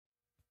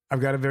I've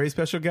got a very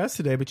special guest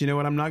today, but you know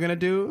what I'm not going to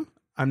do?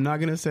 I'm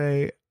not going to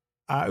say,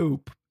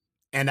 oop.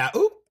 And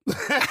oop.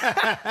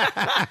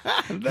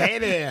 Hey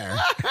there.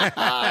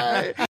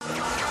 Hi.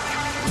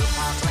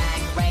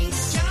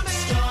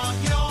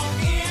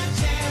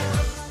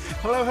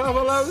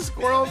 Hello,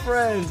 squirrel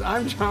friends.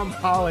 I'm John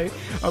Polly,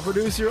 a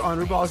producer on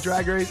RuPaul's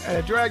Drag Race and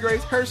a Drag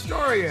Race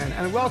historian.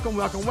 And welcome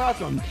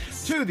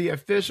to the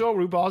official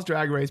RuPaul's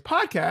Drag Race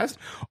podcast,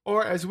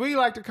 or as we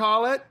like to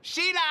call it,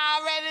 She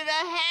already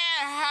done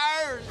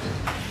had hers.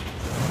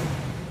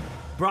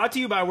 Brought to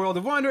you by World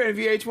of Wonder and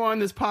VH1,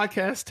 this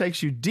podcast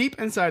takes you deep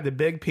inside the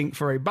big pink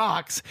furry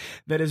box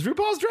that is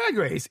RuPaul's Drag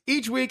Race.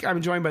 Each week,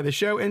 I'm joined by the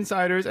show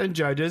insiders and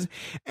judges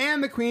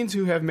and the queens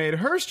who have made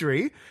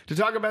herstory to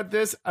talk about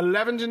this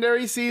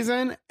legendary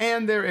season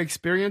and their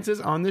experiences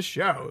on the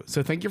show.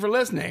 So thank you for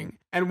listening.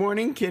 And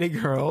warning, kitty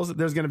girls,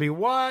 there's going to be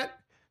what?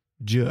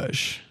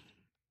 Jush.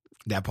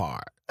 That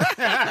part.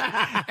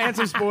 And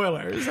some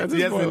spoilers. Yes,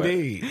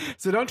 indeed.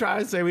 So don't try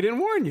to say we didn't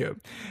warn you.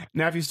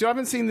 Now, if you still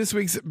haven't seen this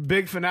week's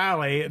big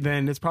finale,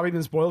 then it's probably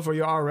been spoiled for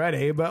you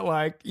already. But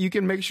like, you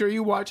can make sure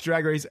you watch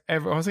Drag Race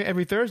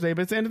every Thursday,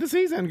 but it's the end of the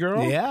season,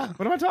 girl. Yeah.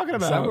 What am I talking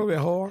about? Some of it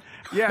whore.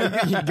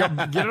 Yeah, you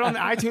get it on the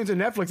iTunes and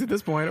Netflix at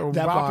this point, or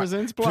Wow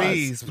Presents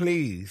Plus.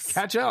 Please.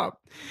 Catch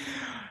up.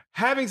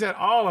 Having said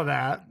all of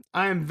that,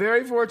 I am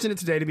very fortunate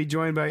today to be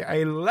joined by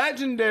a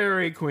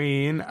legendary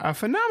queen, a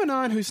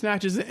phenomenon who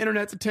snatches the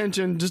internet's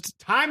attention just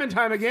time and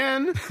time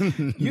again.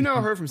 You know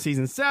her from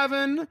season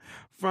 7,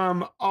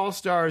 from All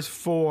Stars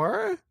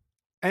 4,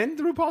 and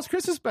the RuPaul's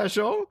Christmas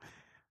special,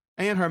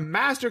 and her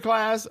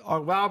masterclass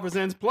on Wow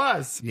Presents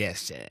Plus.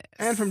 Yes.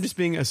 And from just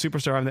being a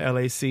superstar on the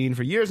LA scene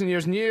for years and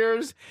years and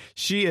years,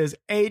 she is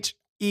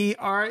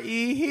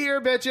H-E-R-E here,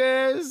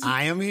 bitches.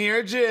 I am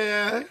here,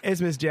 Jill.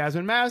 It's Miss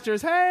Jasmine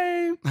Masters.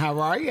 Hey. How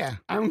are you?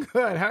 I'm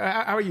good.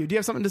 How are you? Do you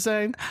have something to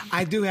say?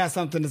 I do have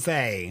something to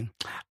say.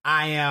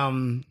 I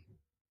am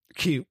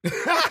cute.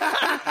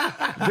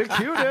 The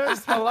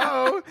cutest.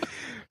 Hello.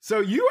 So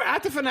you were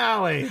at the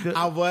finale.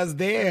 I was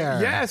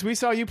there. Yes, we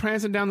saw you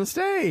prancing down the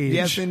stage.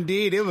 Yes,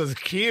 indeed. It was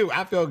cute.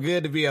 I feel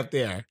good to be up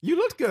there. You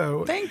looked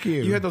good. Thank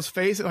you. You had those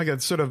faces, like a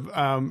sort of,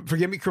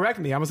 correct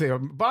me, I'm going to say a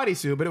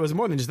bodysuit, but it was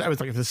more than just that. It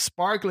was like this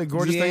sparkly,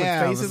 gorgeous thing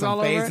with faces all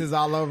over it. Faces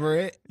all over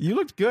it. You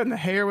looked good and the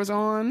hair was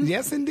on.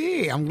 Yes,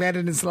 indeed. I'm glad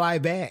it didn't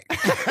slide back.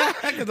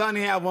 Because I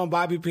only had one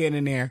bobby pin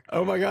in there.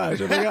 Oh my gosh.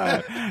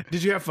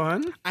 Did you have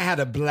fun? I had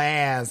a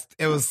blast.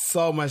 It was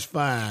so much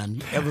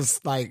fun. It was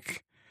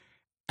like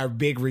a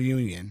big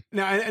reunion.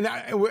 Now,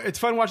 it's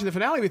fun watching the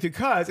finale with you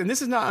because, and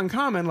this is not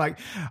uncommon, like,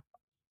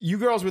 you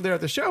girls were there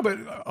at the show, but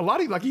a lot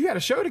of like you had a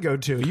show to go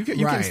to. You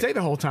couldn't stay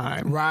the whole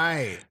time,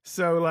 right?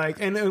 So like,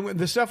 and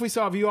the stuff we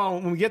saw of you all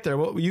when we get there,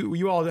 well,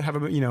 you all have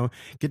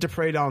get to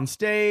parade on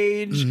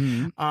stage,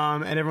 and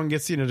everyone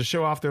gets to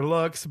show off their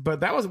looks. But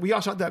we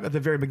all shot that at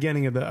the very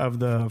beginning of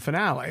the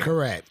finale.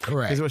 Correct.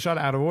 Because it was shot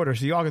out of order,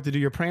 so you all get to do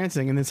your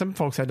prancing, and then some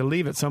folks had to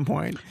leave at some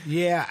point.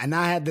 Yeah, and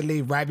I had to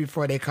leave right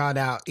before they called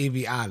out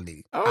Evie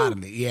Oddly. Oh,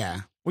 yeah.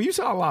 Well, you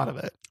saw a lot of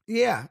it.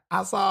 Yeah,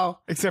 I saw.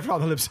 Except for all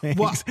the lip syncs.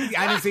 Well,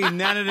 I didn't see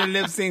none of the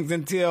lip syncs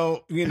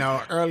until,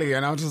 earlier.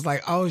 And I was just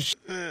like, oh,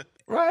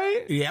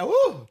 right? Yeah,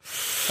 woo.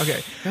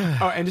 Okay.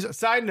 Oh, and just a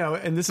side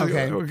note, and this is,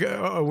 okay.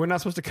 We're not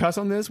supposed to cuss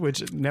on this,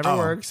 which never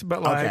works,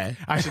 but like, okay.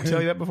 I should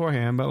tell you that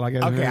beforehand, but like,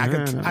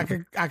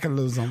 okay, I could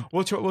lose them.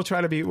 We'll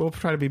try to be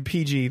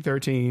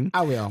PG-13.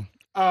 I will.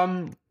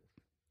 And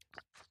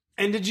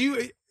did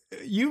you,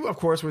 of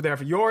course, were there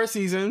for your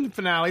season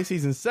finale,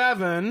 season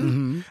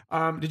 7.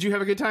 Did you have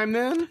a good time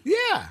then?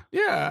 Yeah.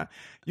 Yeah.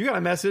 You got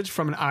a message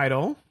from an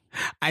idol.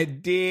 I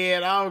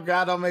did. Oh,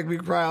 God, don't make me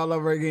cry all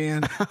over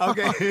again.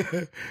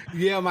 Okay.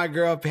 Yeah, my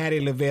girl Patti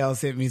LaBelle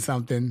sent me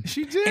something.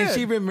 She did. And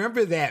she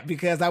remembered that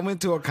because I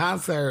went to a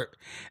concert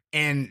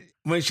and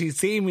when she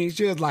seen me,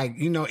 she was like,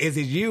 is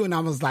it you? And I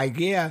was like,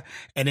 yeah.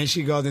 And then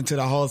she goes into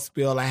the whole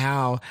spiel of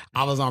how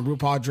I was on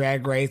RuPaul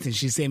Drag Race and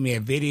she sent me a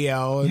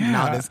video and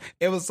all this.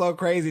 It was so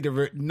crazy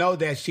to know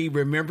that she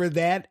remembered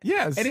that.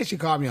 Yes. And then she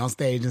called me on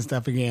stage and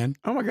stuff again.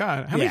 Oh my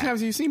God. How many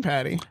times have you seen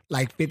Patti?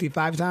 Like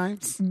 55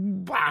 times.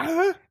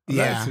 Wow.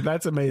 Yeah.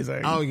 That's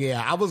amazing. Oh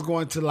yeah. I was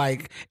going to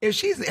if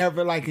she's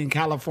ever in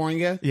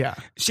California,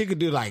 she could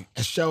do a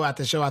show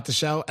after show after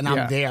show. And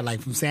I'm there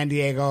from San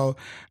Diego,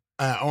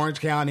 Orange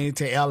County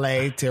to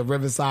LA to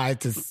Riverside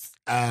to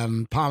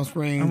Palm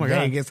Springs,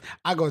 Vegas.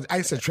 God. I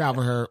used to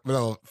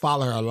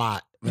follow her a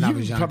lot. when I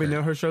was younger. You probably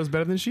know her shows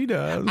better than she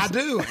does. I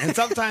do. And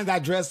sometimes I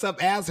dress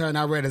up as her and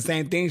I wear the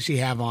same thing she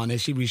have on and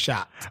she be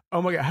shocked.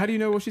 Oh my God. How do you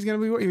know what she's going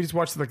to be wearing? You just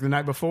watched like the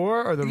night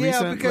before or the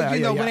recent? Yeah,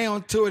 because when they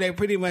on tour, they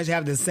pretty much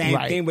have the same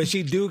thing, but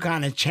she do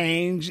kind of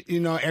change,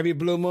 every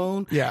blue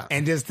moon. Yeah.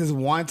 And just this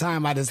one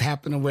time I just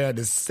happened to wear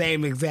the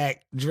same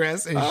exact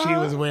dress and she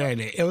was wearing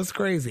it. It was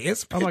crazy.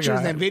 It's pictures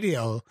and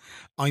video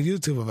on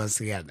YouTube of us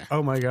together.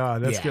 Oh my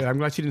God. That's good. I'm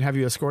glad she didn't have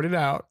you escorted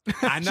out.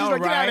 I know, she's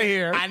like, right? Get out of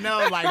here. I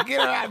know, like,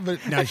 get her out.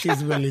 But no,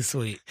 she's really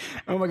sweet.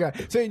 Oh my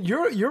God! So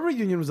your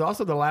reunion was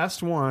also the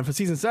last one for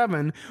season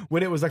 7,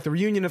 when it was like the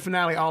reunion and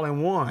finale all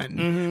in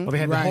one. Well, they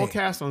had the whole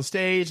cast on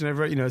stage and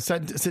everybody,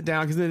 sit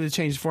down, because then they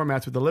changed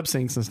formats with the lip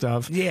syncs and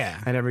stuff. Yeah,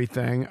 and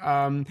everything.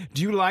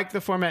 Do you like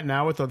the format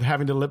now with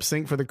having to lip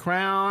sync for the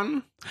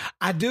crown?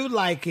 I do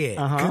like it,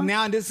 because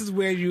now this is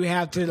where you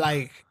have to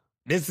like.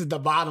 This is the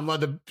bottom of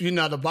the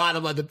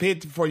bottom of the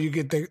pit before you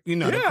get the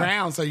the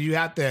crown. So you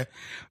have to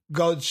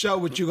go show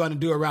what you're going to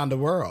do around the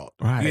world.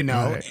 Right.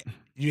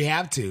 You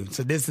have to.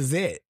 So this is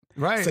it.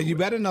 Right. So you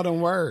better know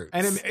them words.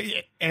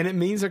 And it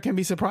means there can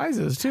be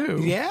surprises too.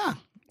 Yeah.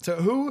 So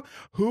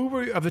who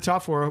were of the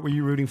top 4 were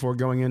you rooting for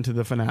going into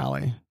the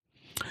finale?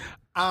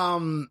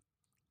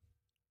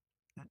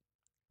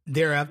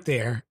 They're up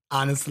there,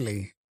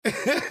 honestly.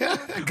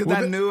 Because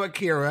I knew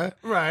Akira,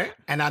 right,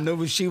 and I knew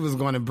what she was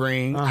going to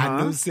bring.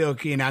 I knew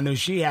Silky, and I knew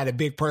she had a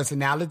big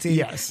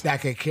personality that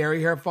could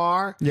carry her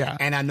far. Yeah,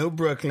 and I knew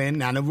Brooklyn.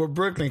 And I knew what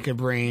Brooklyn could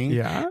bring.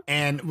 Yeah,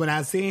 and when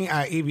I seen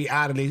Evie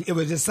Oddly, it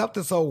was just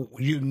something so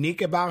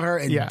unique about her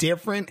and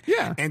different.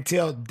 Yeah,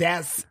 until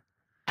that's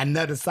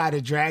another side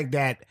of drag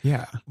that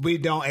we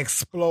don't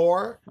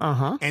explore,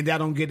 and that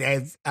don't get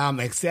as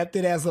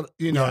accepted as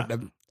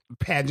the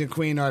pageant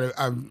queen or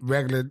a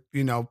regular,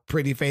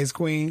 pretty face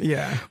queen.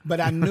 Yeah. But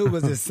I knew it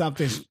was just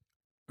something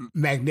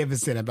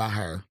magnificent about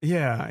her.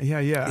 Yeah.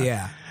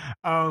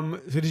 So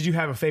did you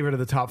have a favorite of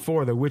the top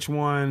 4 though? Which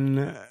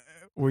one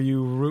were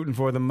you rooting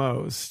for the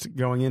most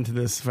going into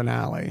this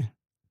finale?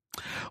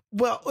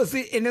 Well,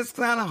 see, and it's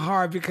kind of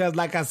hard because,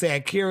 like I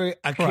said,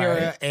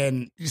 Akira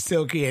and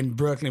Silky and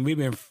Brooklyn, we've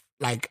been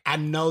I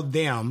know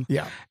them.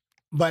 Yeah.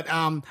 But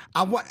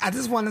I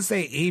just want to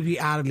say Evie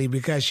Oddly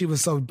because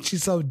she's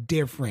so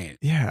different.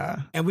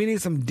 Yeah. And we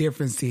need some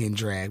differency in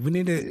drag. We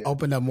need to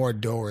open up more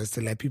doors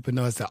to let people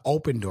know it's an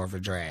open door for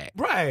drag.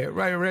 Right.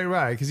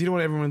 Because you don't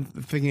want everyone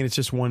thinking it's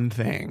just one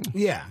thing.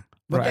 Yeah.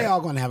 But they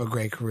all going to have a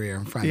great career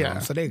in front of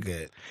them, so they're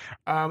good.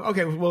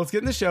 Okay, well, let's get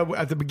in the show.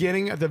 At the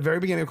very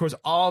beginning, of course,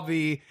 all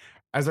the,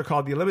 as they're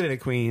called, the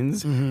eliminated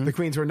queens, the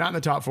queens who are not in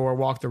the top 4,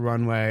 walk the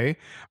runway.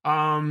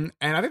 And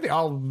I think they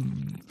all,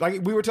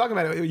 like we were talking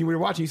about it, we were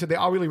watching, you said they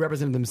all really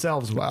represented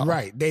themselves well.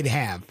 Right, they'd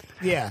have.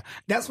 Yeah,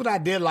 that's what I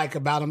did like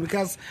about them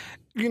because,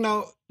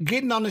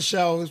 getting on the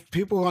shows,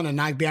 people are going to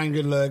knock down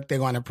your look. They're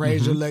going to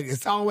praise your look.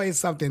 It's always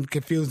something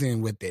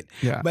confusing with it.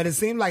 Yeah. But it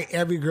seemed like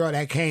every girl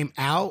that came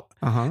out,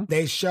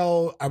 they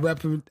show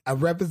a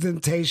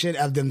representation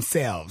of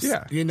themselves.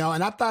 Yeah.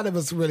 And I thought it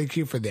was really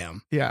cute for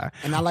them. Yeah.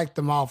 And I liked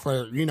them all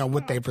for,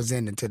 what they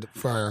presented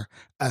for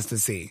us to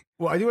see.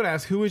 Well, I do want to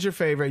ask, who was your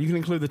favorite? You can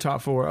include the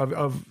top 4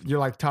 of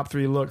your top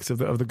 3 looks of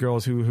the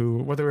girls who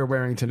what they were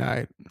wearing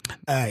tonight.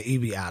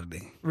 Evie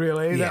Oddly.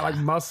 Really? Yeah. That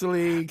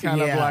muscly kind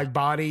of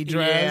body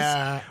dress?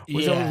 Yeah.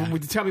 So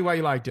tell me why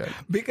you liked it.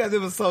 Because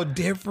it was so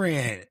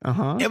different.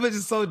 It was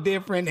just so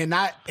different, and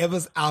it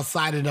was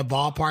outside of the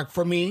ballpark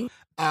for me.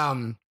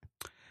 And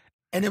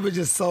it was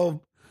just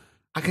so,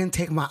 I couldn't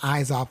take my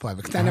eyes off of it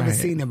because I never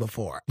seen it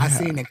before. I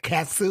seen the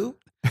catsuit,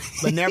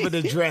 but never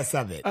the dress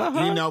of it.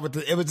 But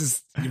it was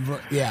just,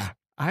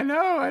 I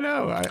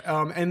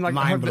know. And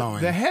mind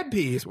blowing. The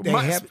headpiece,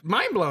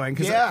 mind blowing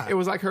because it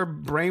was like her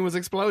brain was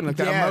exploding, like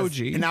that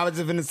emoji. And I was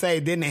just going to say,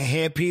 then the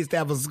headpiece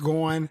that was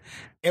going,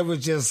 it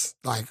was just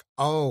like,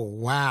 oh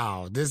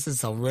wow, this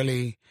is a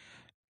really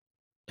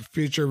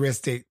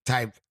futuristic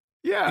type,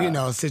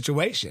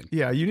 situation.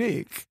 Yeah,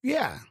 unique.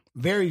 Yeah,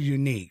 very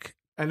unique.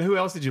 And who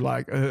else did you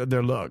like?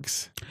 Their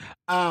looks.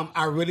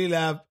 I really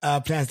love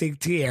Plastic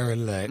Tiara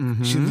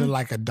look. She looked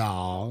like a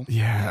doll.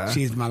 Yeah,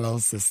 she's my little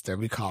sister.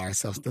 We call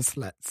ourselves the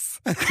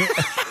Sluts.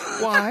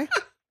 Why?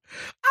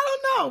 I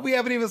don't know. We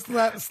haven't even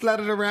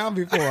slutted around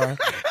before.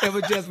 It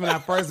was just when I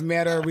first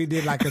met her, we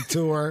did like a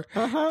tour,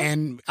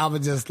 and I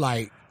was just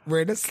like,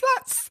 "We're the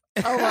Sluts."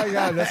 Oh my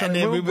God! That's and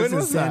then when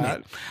was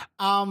that?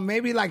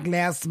 Maybe like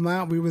last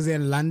month we was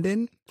in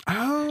London.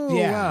 Oh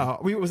wow!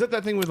 Was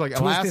that thing with like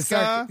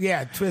Alaska?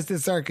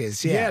 Twisted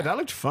Circus. Yeah, that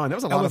looked fun. That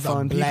was a lot of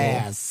fun.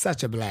 Blast,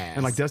 such a blast.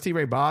 And like Dusty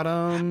Ray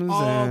Bottoms.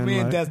 Oh, me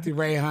and Dusty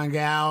Ray hung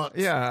out.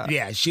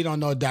 Yeah. She don't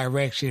know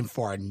direction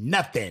for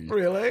nothing.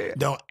 Really?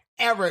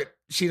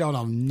 She don't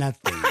know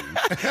nothing.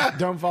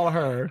 Don't follow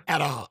her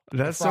at all.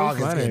 That's so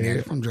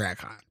funny. From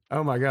DragCon.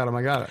 Oh my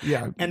God.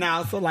 Yeah. And I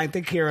also like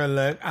the Kira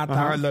look. I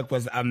thought her look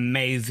was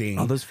amazing.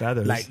 Oh, those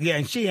feathers.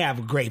 And she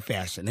have great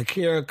fashion. The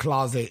Kira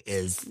closet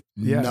is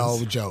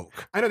no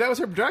joke. I know that was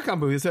her DragCon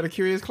booth. It said a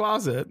Curious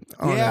Closet.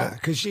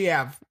 Because she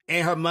have,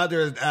 and her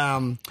mother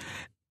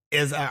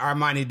is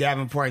Armani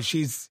Davenport.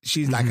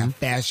 She's like a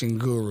fashion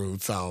guru.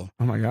 So,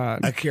 oh my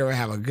God, Akira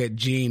have a good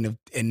gene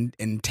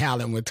and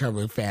talent with her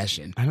with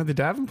fashion. I know the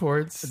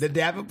Davenports. The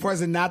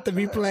Davenports are not to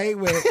be played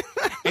with.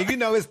 And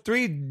it's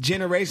 3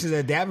 generations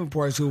of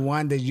Davenports who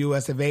won the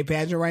US of A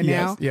pageant right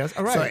now. Yes,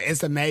 all right. So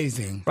it's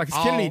amazing. Like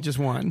Kennedy just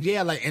won.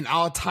 Yeah, like in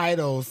all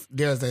titles,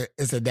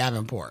 it's a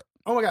Davenport.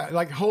 Oh my God,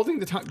 like holding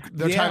the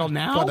title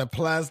now for the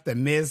plus, the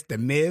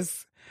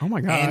miss. Oh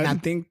my God, and I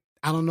think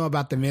I don't know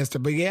about the Mister,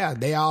 but yeah,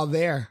 they all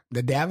there.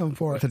 The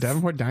Davenport. The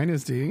Davenport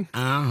dynasty.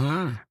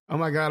 Uh-huh. Oh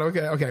my God.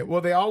 Okay. Well,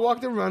 they all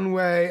walk the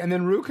runway, and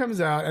then Rue comes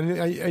out,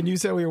 and you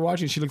said we were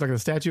watching. She looked like the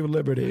Statue of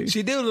Liberty.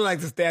 She did look like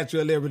the Statue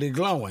of Liberty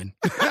glowing.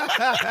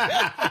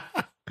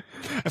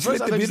 At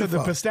first, I thought you said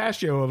the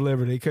Pistachio of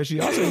Liberty because she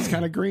also is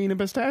kind of green and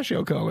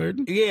pistachio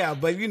colored. Yeah,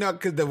 but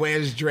because the way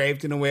it's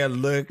draped and the way it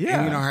looked,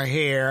 yeah, and her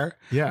hair,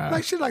 yeah,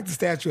 like she like the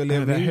Statue of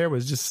Liberty. And the hair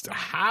was just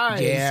high,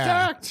 and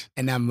stacked,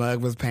 and that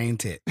mug was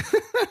painted.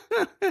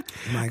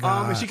 My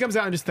God. And she comes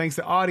out and just thanks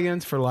the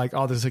audience for like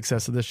all the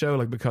success of the show.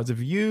 Like, because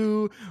of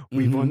you,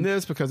 we've won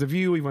this. Because of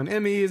you, we've won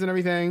Emmys and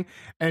everything.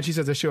 And she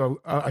says a show.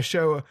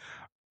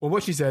 Well,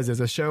 what she says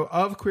is a show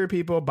of queer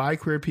people by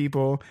queer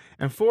people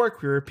and for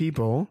queer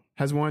people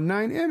has won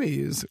 9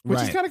 Emmys, which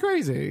is kind of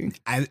crazy.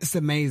 It's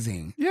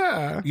amazing.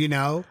 Yeah,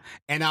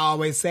 And I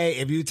always say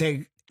if you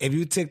took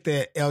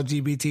the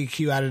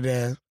LGBTQ out of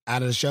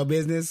the show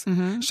business,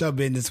 show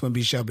business wouldn't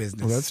be show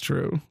business. Well, that's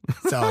true.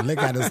 So look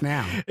at us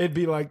now. It'd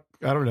be like,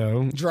 I don't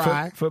know,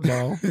 dry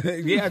football.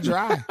 Yeah,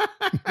 dry.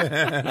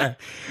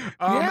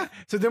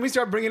 So then we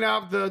start bringing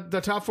out the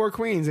top 4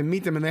 queens and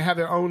meet them, and they have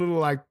their own little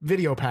like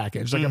video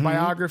package, like a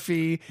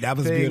biography. That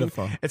was thing.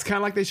 beautiful. It's kind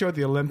of like they show at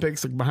the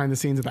Olympics, like behind the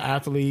scenes of the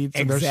athletes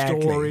and their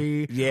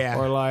story,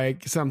 or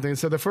like something.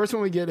 So the first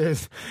one we get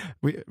is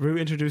Rue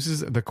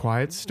introduces the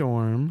Quiet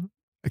Storm,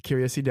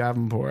 Akira C.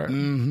 Davenport.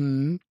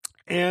 Mm-hmm.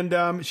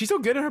 And she's so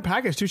good in her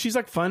package too. She's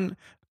like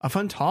a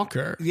fun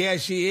talker. Yeah,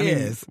 she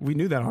is. We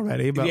knew that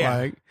already, but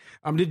like,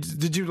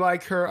 did you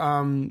like her?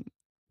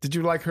 Did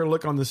you like her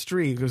look on the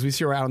street? Because we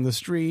see her out on the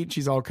street.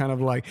 She's all kind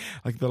of like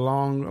the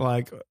long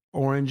like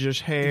orangish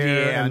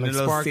hair and like the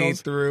little sparkles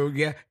see-through.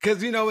 Yeah, because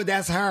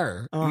that's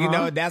her.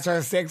 That's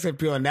her sex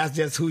appeal, and that's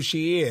just who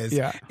she is.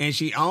 Yeah, and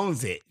she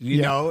owns it.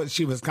 You know,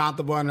 she was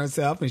comfortable in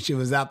herself, and she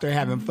was out there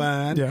having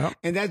fun. Yeah,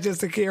 and that's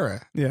just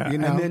Akira. Yeah,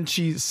 and then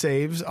she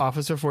saves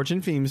Officer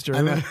Fortune Feemster.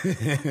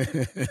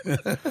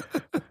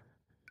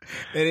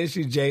 And then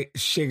she's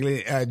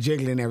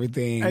jiggling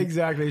everything.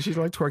 Exactly. She's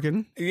like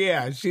twerking.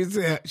 Yeah, she's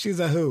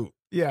a hoot.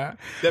 Yeah.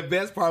 The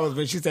best part was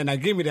when she said, "Now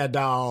give me that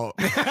dog."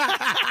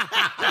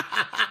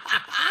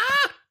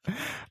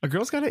 A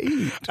girl's got to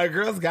eat. A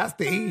girl's got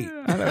to eat.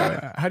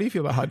 How do you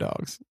feel about hot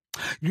dogs?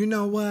 You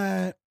know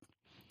what?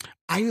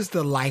 I used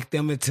to like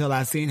them until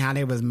I seen how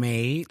they was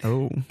made.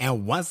 Oh.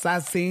 And once I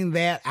seen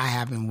that, I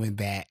haven't went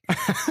back.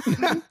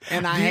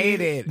 And I hate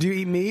it. Do you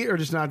eat meat or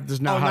just not hot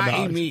dogs? Not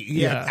eat meat.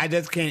 Yeah. I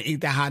just can't eat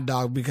the hot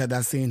dog because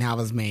I seen how it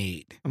was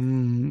made.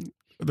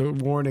 The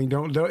warning,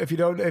 don't if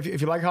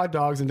you like hot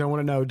dogs and don't want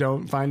to know,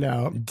 don't find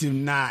out. Do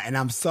not. And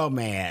I'm so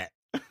mad.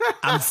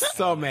 I'm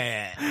so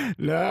mad.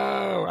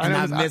 No. And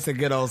I miss a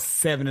good old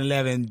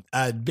 7-Eleven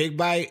Big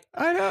Bite.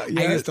 I know.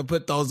 Yeah. I used to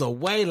put those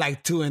away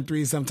like 2 and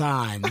 3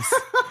 sometimes.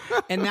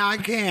 And now I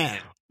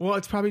can't. Well,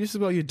 it's probably just as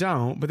well you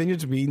don't, but then you're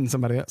just be eating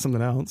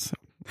something else.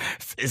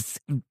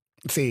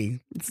 See.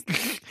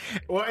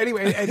 Well,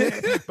 anyway,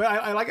 but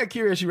I like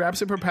Akira. She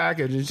wraps up her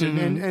package,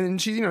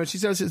 and she, she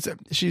says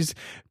she's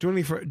doing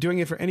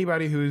it for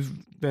anybody who's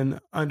been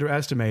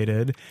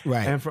underestimated,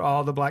 right? And for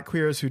all the Black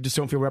queers who just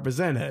don't feel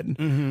represented,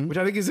 which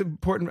I think is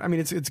important. I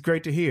mean, it's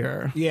great to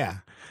hear. Yeah.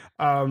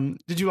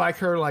 Did you like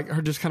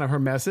her just kind of her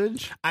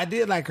message? I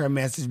did like her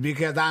message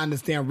because I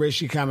understand where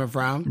she's coming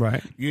from,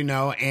 right?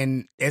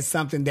 And it's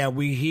something that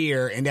we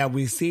hear and that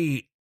we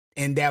see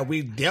and that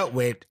we dealt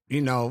with,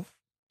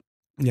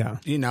 yeah.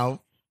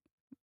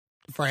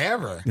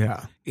 Forever.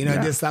 Yeah.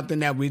 Just something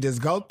that we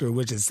just go through,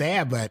 which is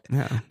sad, but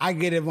I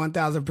get it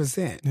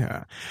 1,000%.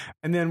 Yeah.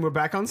 And then we're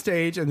back on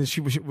stage, and then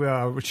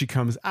she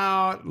comes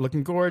out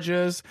looking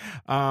gorgeous.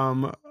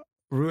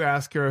 Rue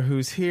asks her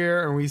who's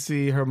here, and we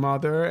see her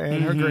mother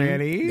and her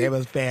granny. They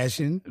was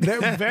fashion. They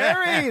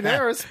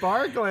were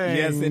sparkling.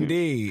 Yes,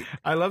 indeed.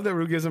 I love that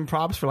Rue gives them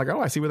props for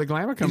I see where the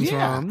glamour comes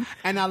from.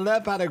 And I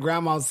love how the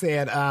grandma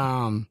said,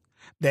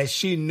 that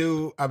she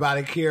knew about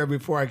Akira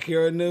before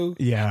Akira knew.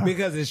 Yeah.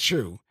 Because it's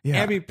true.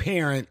 Yeah. Every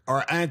parent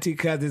or auntie,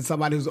 cousin,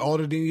 somebody who's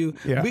older than you,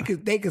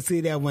 they could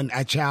see that when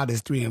a child is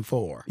 3 and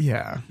 4.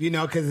 Yeah.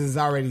 Because it's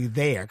already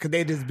there. Because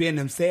they just been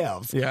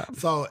themselves. Yeah.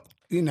 So,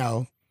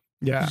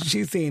 yeah.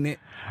 She's seen it.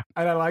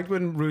 And I like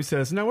when Rue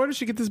says, "Now, where did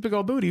she get this big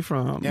old booty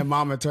from?" And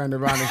Mama turned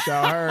around and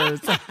showed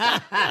hers.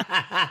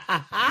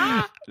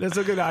 That's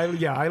so good. I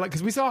like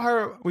because we saw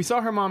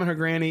her mom and her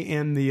granny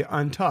in the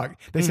Untucked.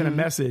 They sent a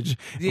message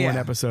in one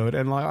episode,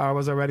 and I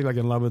was already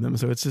in love with them.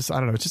 So it's just, I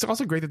don't know. It's just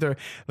also great that they're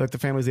the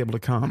family's able to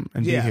come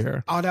and be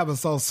here. Oh, that was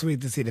so sweet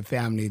to see the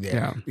family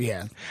there.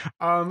 Yeah.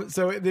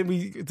 So then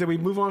we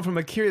move on from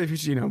Akira.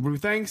 Rue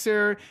thanks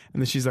her,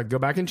 and then she's like, "Go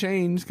back and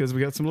change because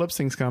we got some lip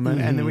syncs coming."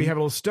 And then we have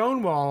a little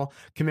Stonewall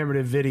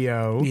commemorative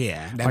video.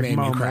 Yeah, that made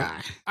me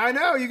cry. I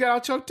know, you got all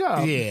choked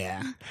up.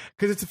 Yeah,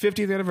 because it's the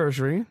 50th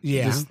anniversary.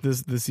 Yeah,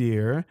 this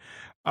year.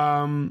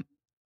 But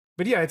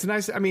yeah, it's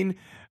nice. I mean,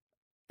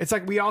 it's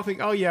like we all think,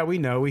 oh yeah, we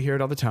know, we hear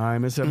it all the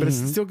time and stuff, but it's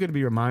still good to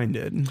be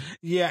reminded.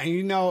 Yeah,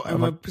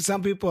 and when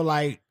some people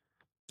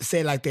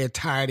say they're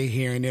tired of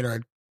hearing it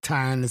or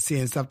time to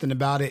seeing something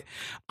about it,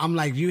 I'm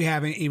like, you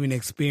haven't even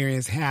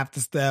experienced half the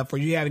stuff, or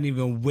you haven't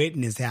even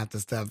witnessed half the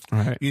stuff,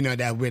 Right.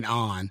 That went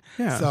on.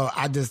 Yeah. So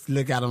I just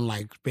look at them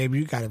like, baby,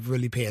 you got to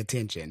really pay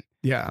attention.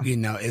 Yeah.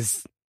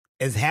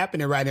 It's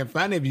happening right in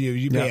front of you.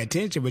 You pay Yeah.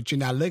 attention, but you're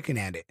not looking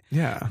at it.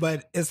 Yeah.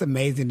 But it's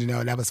amazing to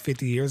know that was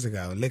 50 years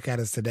ago. Look at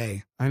us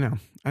today. I know.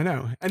 And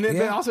then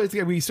but also,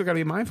 we still got to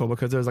be mindful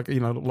because there's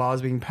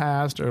laws being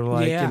passed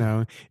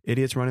or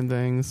idiots running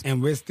things.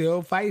 And we're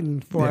still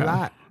fighting for a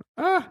lot.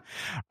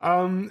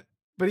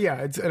 But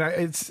yeah, it's I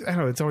don't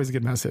know, it's always a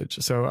good message.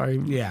 So I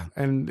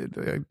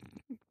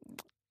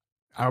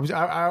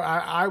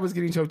was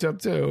getting choked up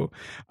too.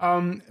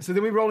 So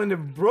then we roll into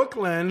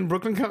Brooklyn,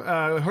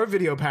 her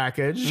video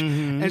package,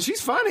 and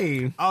she's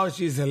funny. Oh,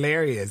 she's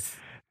hilarious.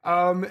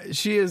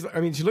 She is. I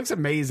mean, she looks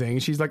amazing.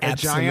 She's like a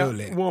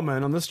giant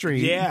woman on the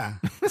street. Yeah,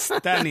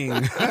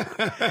 stunning.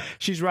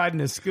 She's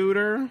riding a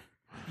scooter.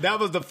 That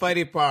was the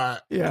funny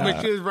part. Yeah, when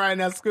she was riding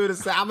that scooter,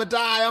 said, "I'm gonna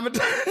die."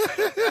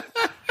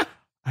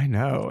 I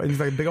know. And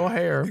it's like big old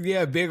hair.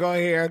 Yeah, big old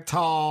hair,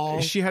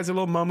 tall. She has a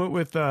little moment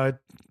with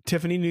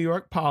Tiffany New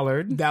York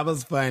Pollard. That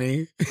was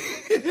funny.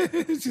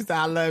 She said,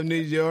 "I love New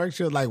York."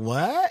 She was like,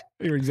 "What?"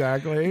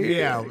 Exactly.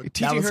 Yeah,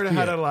 teaching her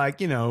how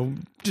to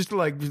just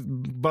to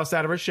bust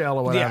out of her shell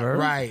or whatever.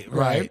 Yeah,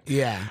 right.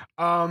 Yeah.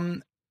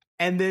 And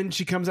then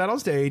she comes out on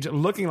stage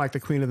looking like the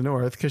Queen of the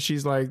North because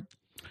she's like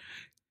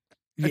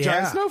a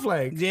giant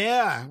snowflake.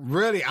 Yeah,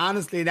 really.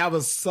 Honestly, that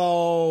was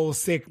so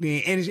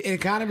sickening, and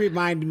it kind of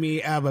reminded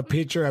me of a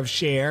picture of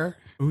Cher.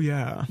 Oh,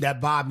 yeah.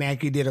 That Bob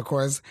Mackey did, of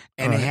course,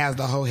 and it has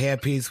the whole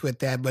headpiece with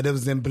that, but it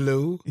was in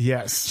blue.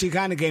 Yes. She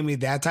kind of gave me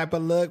that type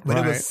of look, but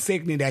it was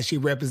sickening that she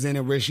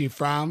represented where she's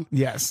from.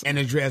 Yes. And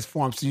the dress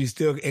form, so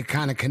it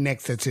kind of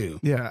connects the two.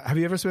 Yeah. Have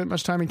you ever spent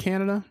much time in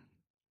Canada?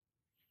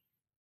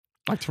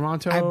 Like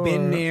Toronto? I've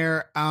been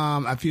there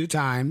a few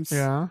times.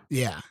 Yeah?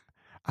 Yeah.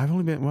 I've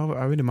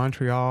been to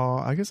Montreal.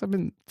 I guess I've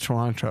been to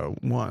Toronto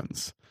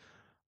once.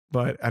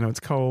 But I know it's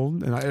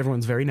cold, and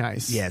everyone's very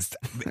nice. Yes.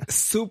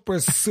 Super,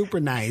 super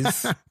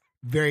nice.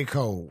 Very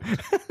cold.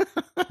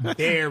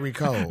 Very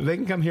cold. They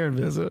can come here and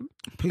visit.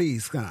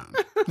 Please come.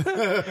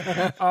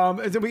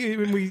 And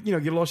then we get a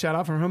little shout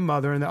out from her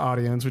mother in the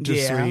audience, which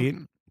is sweet.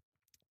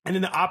 And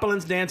then the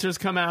opulence dancers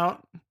come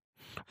out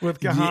with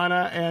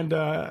Kahana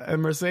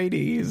and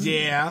Mercedes.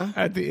 Yeah.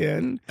 At the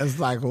end. It's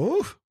like,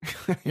 ooh.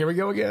 Here we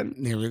go again.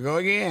 Here we go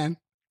again.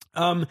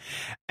 And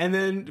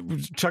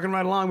then chugging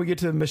right along, we get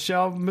to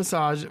Michelle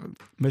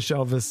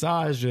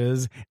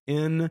Visage's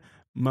in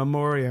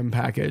memoriam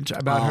package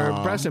about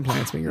her breast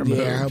implants being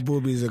removed. Yeah, her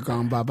boobies are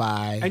gone.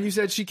 Bye-bye. And you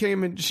said she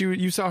came and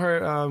you saw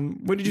her,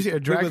 when did you see her?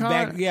 Drag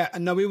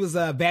con? We was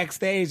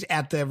backstage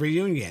at the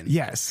reunion.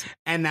 Yes.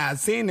 And I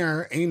seen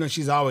her, and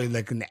she's always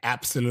looking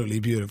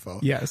absolutely beautiful.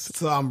 Yes.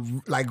 So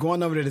I'm like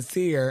going over there to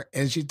see her,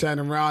 and she turned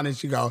around and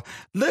she go,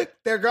 "Look,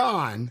 they're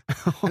gone."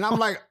 And I'm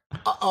like,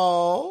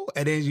 uh-oh.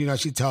 And then,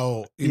 she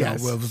told,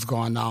 what was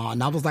going on.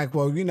 And I was like,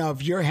 well,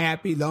 if you're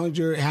happy, as long as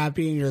you're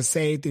happy and you're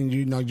safe and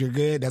you're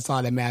good, that's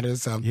all that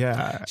matters. So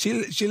yeah.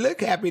 She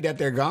looked happy that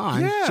they're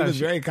gone. Yeah, she was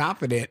very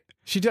confident.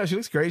 She does. She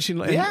looks great.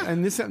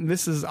 And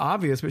this is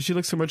obvious, but she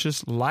looks so much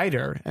just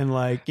lighter and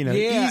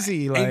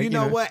easy. And you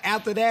know what?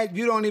 After that,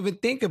 you don't even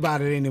think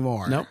about it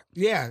anymore. Nope.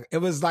 Yeah. It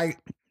was like,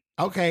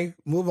 okay,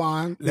 move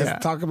on.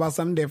 Let's talk about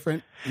something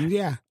different.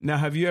 Yeah. Now,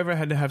 have you ever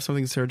had to have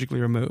something surgically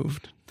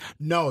removed?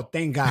 No,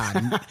 thank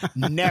God.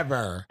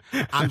 Never.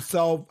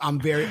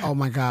 Oh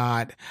my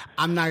God.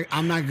 I'm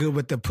not good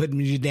with the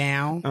putting you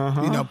down,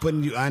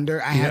 putting you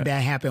under. I had that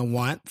happen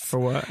once. For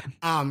what?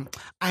 I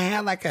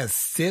had like a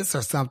cyst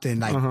or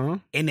something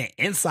in the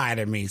inside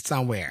of me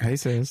somewhere. Hey,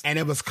 sis. And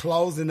it was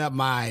closing up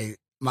my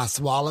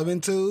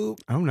swallowing tube.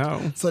 Oh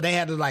no. So they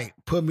had to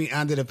put me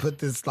under to put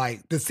this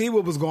to see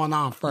what was going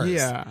on first.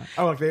 Yeah.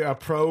 Oh, like a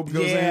probe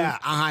goes in? Yeah.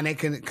 And they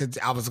couldn't, because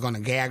I was going to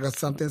gag or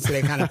something. So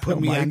they kind of put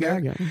me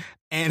under. Gagging.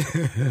 And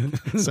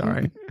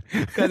sorry.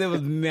 Because it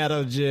was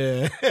metal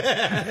jug.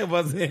 It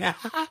wasn't.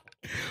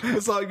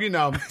 So,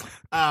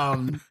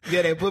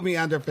 they put me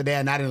under for that,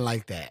 and I didn't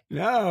like that.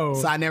 No.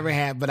 So I never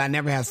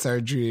had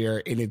surgery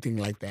or anything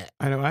like that.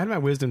 I know. I had my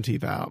wisdom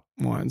teeth out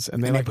once,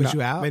 and they put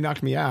you out? They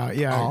knocked me out.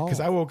 Yeah. Because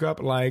I woke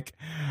up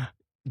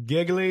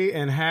giggly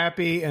and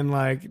happy and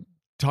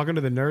talking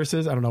to the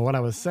nurses. I don't know what I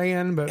was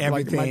saying, but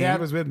my dad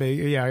was with me.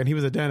 Yeah, and he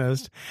was a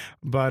dentist,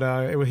 but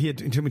he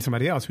took me to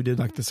somebody else who did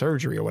the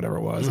surgery or whatever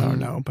it was. I don't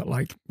know, but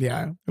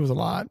it was a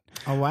lot.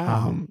 Oh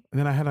wow! And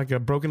then I had a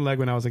broken leg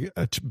when I was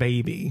a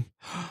baby.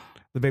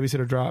 The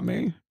babysitter dropped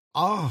me.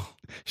 Oh,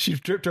 she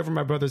tripped over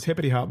my brother's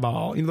hippity hop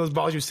ball. You know those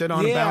balls you sit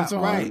on and bounce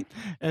on, right?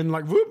 And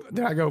whoop,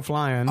 there I go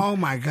flying. Oh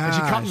my god! And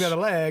she caught me by the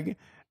leg,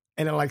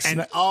 and it and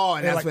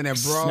that's when it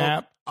broke.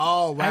 Snap.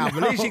 Oh, wow.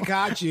 But at least she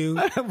caught you.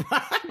 Thank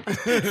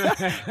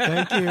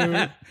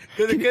you.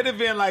 Because it could have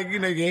been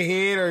your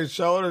head or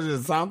shoulders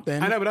or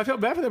something. I know, but I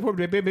felt bad for that poor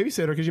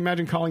babysitter, because you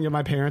imagine calling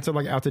my parents up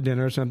out to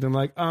dinner or something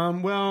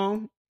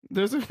well,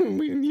 there's we're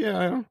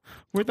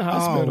at the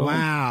hospital. Oh,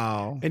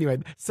 wow. Anyway,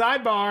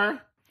 sidebar.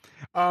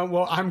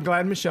 I'm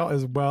glad Michelle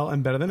is well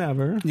and better than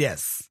ever.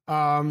 Yes.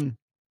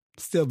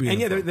 Still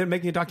beautiful. And yeah, they're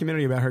making a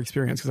documentary about her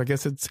experience because I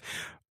guess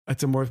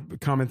it's a more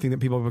common thing that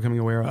people are becoming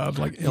aware of,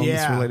 like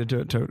illness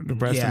related to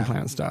breast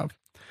implant stuff.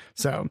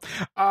 So,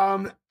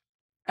 and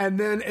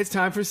then it's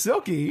time for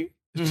Silky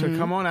to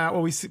come on out.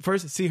 Well, we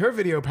first see her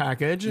video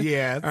package,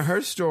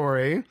 her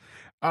story,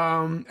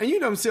 and you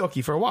know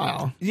Silky for a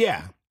while,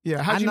 yeah.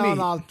 How'd you meet? I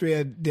know all three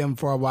of them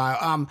for a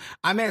while.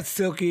 I met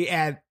Silky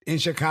in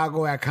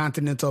Chicago at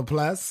Continental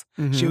Plus.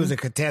 She was a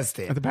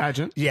contestant At the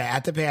pageant? Yeah,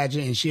 at the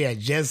pageant, and she had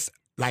just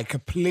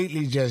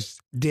completely just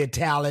did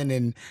talent,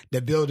 and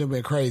the building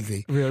went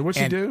crazy. Really?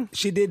 What'd she do?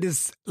 She did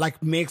this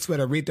mix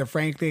with Aretha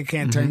Franklin,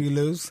 Can't Turn You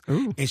Loose.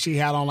 Ooh. And she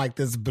had on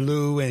this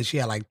blue, and she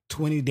had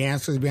 20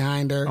 dancers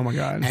behind her. Oh my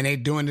God. And they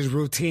doing this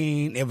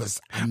routine. It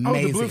was amazing.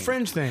 Oh, the blue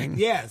fringe thing.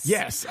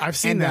 Yes, I've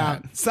seen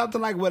that. Something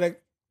like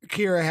what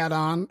Kira had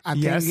on, I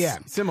think. Yeah.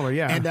 Similar,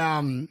 yeah.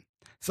 And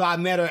so I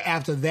met her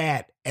after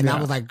that, and I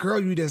was like,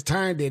 girl, you just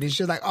turned it. And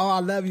she was like, oh,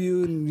 I love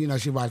you.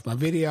 And, she watched my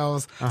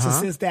videos. So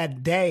since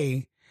that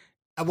day,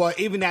 well,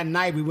 even that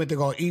night, we went to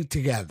go eat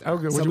together. Oh,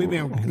 good. So we've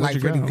been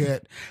pretty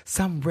good.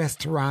 Some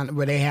restaurant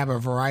where they have a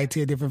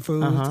variety of different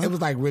foods. It was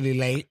really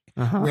late,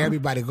 where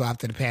everybody go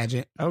after the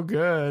pageant. Oh,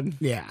 good.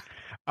 Yeah.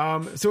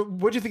 So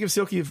what do you think of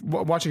Silky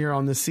watching her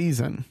on this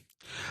season?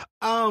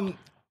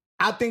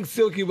 I think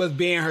Silky was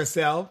being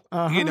herself,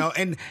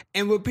 and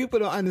what people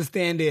don't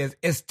understand is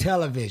it's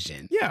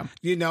television. Yeah.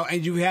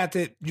 And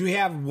you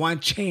have one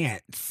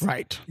chance.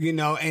 Right.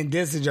 And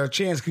this is your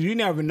chance because you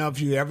never know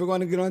if you're ever going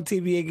to get on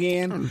TV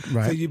again.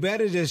 Right. So you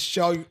better just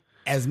show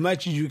as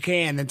much as you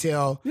can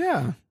until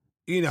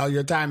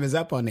your time is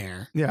up on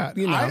there. Yeah,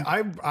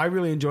 I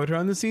really enjoyed her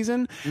on this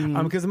season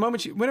because the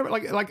moment whenever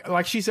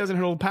like she says in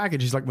her little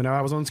package, she's like, whenever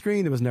I was on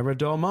screen, there was never a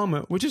dull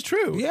moment, which is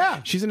true.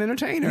 Yeah, she's an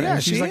entertainer. Yeah,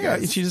 and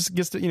she's she just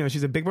gets to,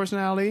 she's a big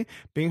personality,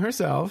 being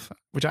herself,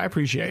 which I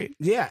appreciate.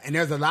 Yeah, and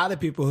there's a lot of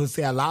people who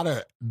say a lot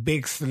of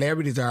big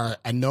celebrities are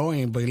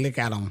annoying, but look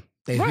at them,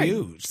 they're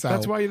huge. So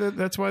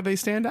that's why they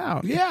stand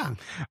out. Yeah,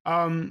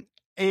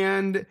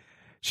 and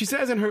she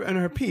says in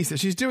her piece that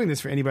she's doing this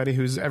for anybody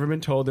who's ever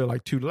been told they're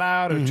too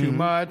loud or too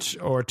much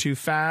or too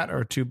fat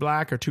or too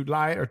black or too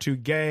light or too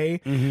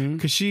gay,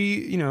 because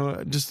she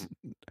just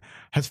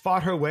has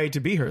fought her way to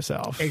be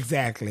herself.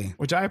 Exactly,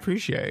 which I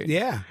appreciate.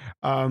 Yeah.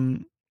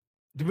 And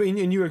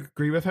you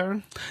agree with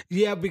her?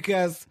 Yeah,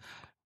 because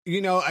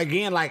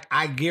again,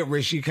 I get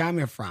where she's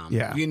coming from.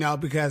 Yeah.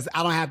 Because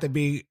I don't have to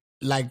be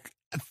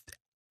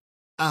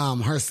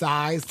her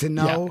size to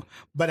know,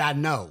 but I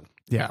know.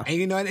 Yeah.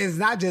 And it's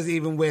not just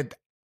even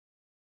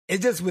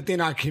it's just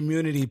within our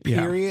community,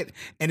 period.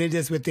 And it's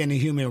just within the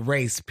human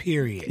race,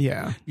 period.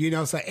 Yeah.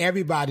 So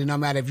everybody, no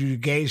matter if you're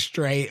gay,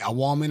 straight, a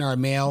woman or a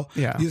male,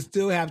 you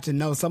still have to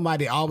know.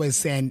 Somebody always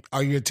saying,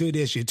 oh, you're too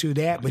this, you're too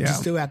that, but you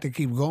still have to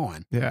keep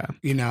going. Yeah.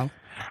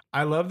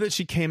 I love that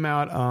she came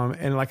out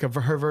in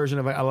her version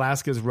of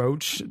Alaska's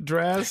roach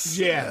dress.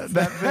 Yeah,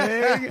 that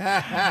thing.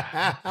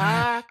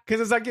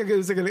 Because it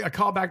was like a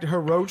callback to her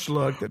roach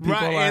look that people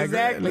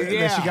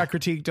that she got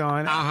critiqued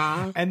on.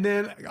 And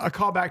then a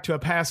callback to a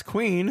past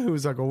queen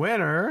who's a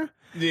winner.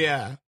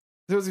 Yeah.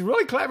 So it was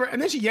really clever.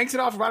 And then she yanks it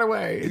off right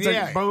away.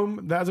 It's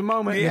boom, that was a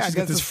moment. Yeah, and she's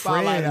got this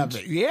spotlight of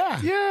it.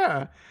 Yeah.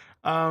 Yeah.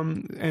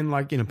 And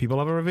people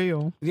love a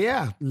reveal.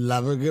 Yeah,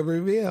 love a good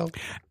reveal.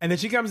 And then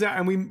she comes out,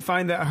 and we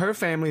find that her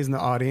family is in the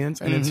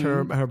audience, and it's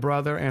her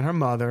brother and her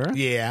mother.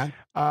 Yeah.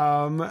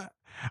 I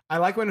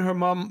like when her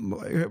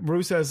mom,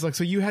 Rue, says,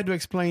 so you had to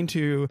explain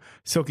to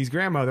Silky's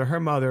grandmother,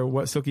 her mother,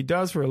 what Silky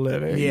does for a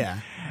living.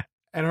 Yeah.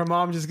 And her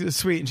mom just gets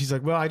sweet, and she's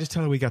like, well, I just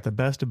tell her we got the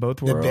best of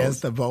both worlds. The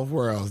best of both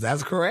worlds.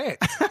 That's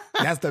correct.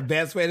 That's the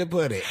best way to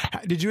put it.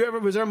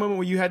 Was there a moment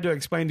where you had to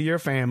explain to your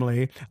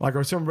family,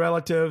 or some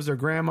relatives or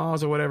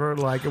grandmas or whatever,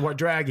 what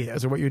drag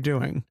is or what you're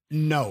doing?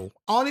 No.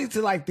 Only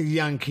to the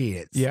young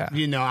kids. Yeah.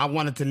 I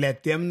wanted to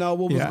let them know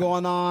what was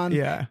going on.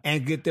 Yeah.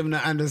 And get them to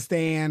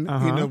understand,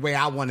 the way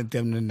I wanted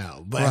them to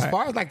know. But as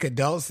far as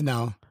adults,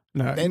 no.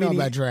 No, they know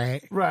about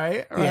drag.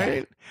 Right.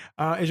 Yeah.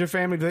 Is your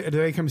family, do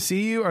they come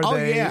see you? Or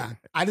yeah.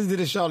 I just did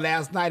a show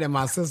last night and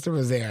my sister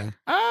was there.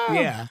 Oh.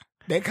 Yeah.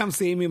 They come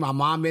see me. My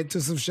mom been to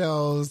some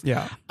shows.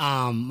 Yeah.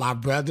 My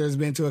brother's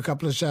been to a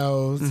couple of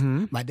shows.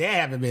 My dad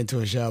haven't been to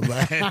a show,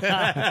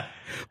 but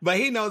but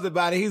he knows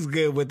about it. He's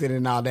good with it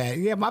and all that.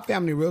 Yeah, my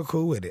family real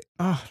cool with it.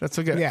 Oh, that's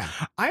so good. Yeah.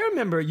 I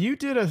remember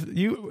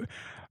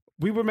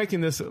we were making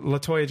this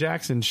LaToya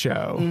Jackson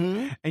show,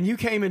 and you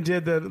came and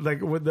did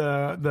with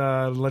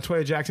the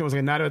LaToya Jackson. It was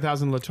a night of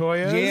 1,000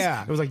 LaToyas.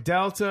 Yeah. It was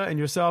Delta and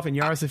yourself and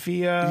Yara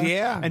Sofia.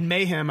 Yeah. And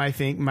Mayhem, I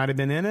think, might have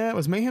been in it.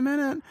 Was Mayhem in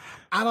it?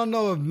 I don't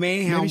know if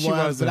Mayhem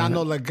was, but I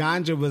know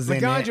Laganja was in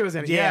it. Laganja was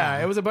in it.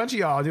 Yeah. It was a bunch of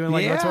y'all doing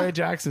LaToya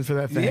Jackson for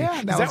that thing.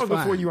 Yeah, that was fun.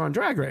 Before you were on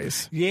Drag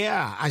Race.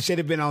 Yeah. I should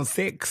have been on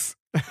 6.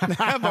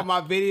 But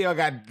my video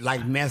got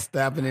messed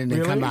up and it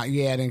didn't come out.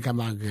 Yeah, it didn't come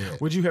out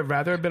good. Would you have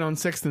rather been on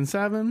 6 than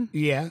 7?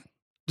 Yeah.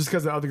 Just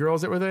because the other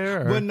girls that were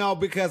there? Or? Well, no,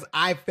 because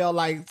I felt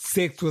like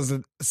 6 was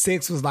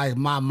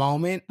my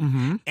moment.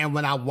 And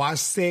when I watched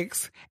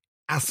 6,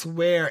 I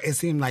swear it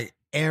seemed like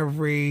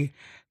everything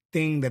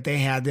that they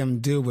had them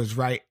do was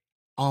right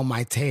on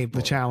my table.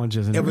 The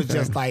challenges and it was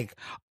everything. just like,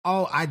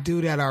 oh, I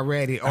do that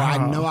already. Or I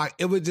know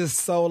it was just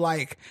so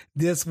like,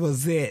 this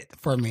was it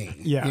for me.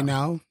 Yeah. You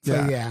know?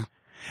 So yeah.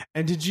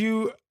 And did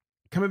you,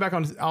 coming back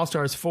on All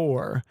Stars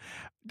 4,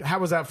 how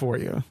was that for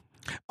you?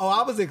 Oh,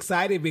 I was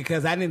excited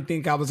because I didn't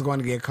think I was going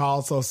to get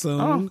called so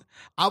soon. Oh.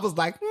 I was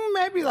like,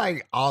 maybe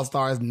like All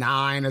Stars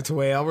 9 or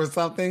 12 or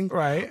something.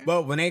 Right.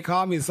 But when they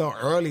called me so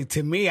early,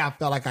 to me, I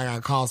felt like I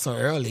got called so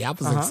early. I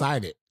was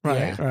excited.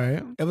 Right,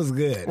 right. It was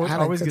good. Well, I it's had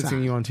a always good good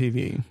seeing time. you on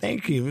TV.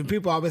 Thank you.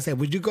 People always say,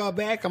 would you go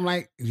back? I'm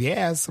like,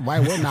 yes. Why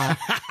wouldn't I?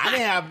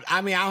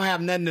 I don't have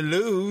nothing to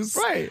lose.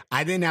 Right.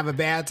 I didn't have a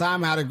bad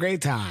time. I had a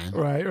great time.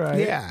 Right, right.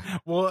 Yeah.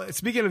 Well,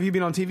 speaking of you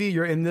being on TV,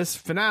 you're in this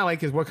finale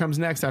because what comes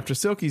next after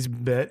Silky's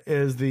bit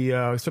is the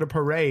sort of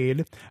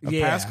parade of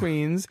past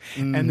queens.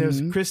 And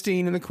there's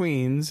Christine and the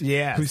Queens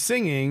Yes. who's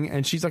singing.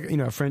 And she's like,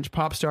 a French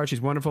pop star.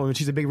 She's wonderful. And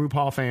she's a big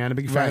RuPaul fan, a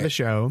big fan of the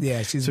show.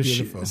 Yeah, she's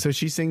beautiful. So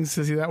she sings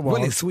to see that walk.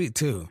 Really sweet,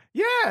 too.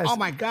 Yes. Oh,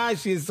 my gosh.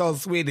 She's so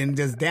sweet and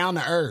just down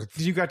to earth.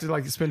 Did you got to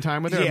like spend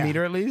time with her or meet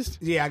her at least?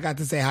 Yeah, I got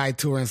to say hi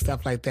to her and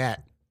stuff like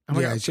that. Oh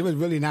my yeah, God. she was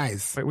really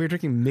nice. Wait, we were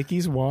drinking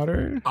Mickey's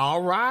water?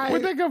 All right.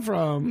 Where'd that come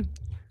from?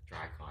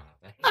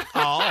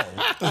 Oh.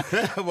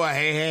 Well,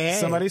 hey.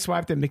 Somebody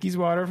swiped the Mickey's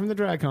water from the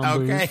DragCon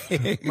booth.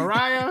 Okay.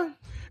 Mariah?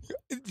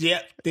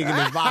 Yep, thinking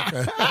it's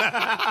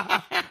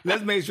vodka.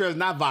 Let's make sure it's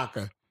not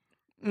vodka.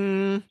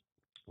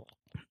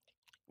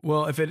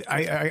 Well, if it,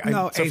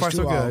 No, so far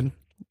so H2O. good.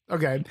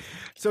 Okay,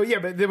 so yeah,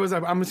 but there was.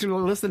 I'm just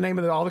going to list the name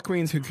of all the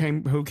queens who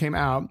came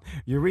out: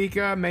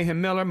 Eureka,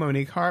 Mayhem Miller,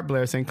 Monique Hart,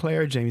 Blair St.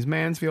 Clair, James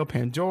Mansfield,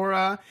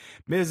 Pandora,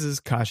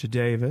 Mrs. Kasha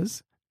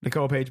Davis,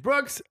 Nicole Page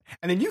Brooks,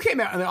 and then you came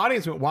out, and the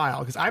audience went wild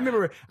because I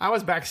remember I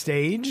was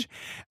backstage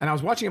and I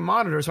was watching a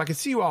monitor, so I could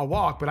see you all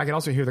walk, but I could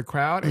also hear the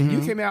crowd. And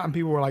you came out, and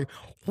people were like,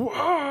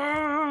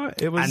 "Whoa!"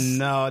 It was. I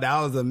know,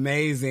 that was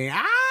amazing.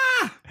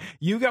 Ah!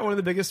 You got one of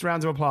the biggest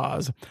rounds of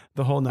applause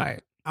the whole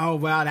night Oh,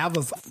 wow, that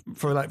was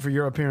for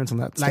your appearance on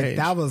that stage. like,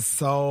 that was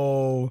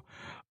so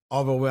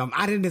overwhelming.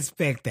 I didn't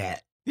expect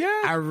that.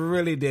 Yeah. I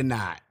really did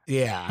not.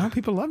 Yeah. Oh,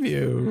 people love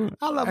you.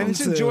 I love and them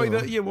just enjoy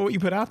too. what you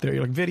put out there.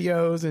 You're like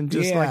videos and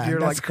just Yeah, like you're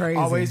that's like crazy.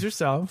 always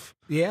yourself,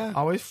 Yeah.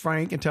 always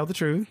frank and tell the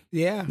truth.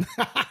 Yeah.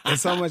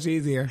 It's so much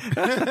easier.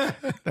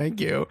 Thank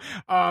you.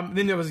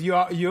 Then there was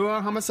Yua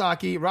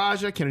Hamasaki,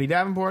 Raja, Kennedy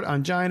Davenport,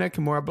 Angina,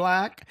 Kimura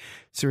Black,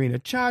 Serena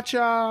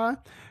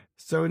Chacha,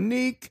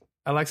 Sonique,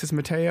 Alexis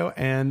Mateo,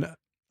 and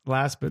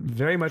last but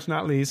very much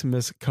not least,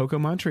 Miss Coco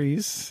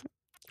Montrese.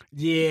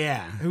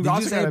 Yeah. Who Did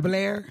also you say got a-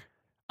 Blair?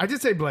 I did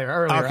say Blair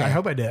earlier. Okay. I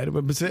hope I did.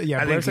 But yeah,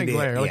 I Blair think St. you did.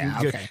 Blair. Looking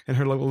Yeah, good. okay. And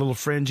her little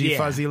fringy, Yeah.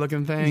 fuzzy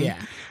looking thing. Yeah.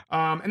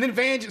 And then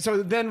Vanjie.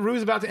 So then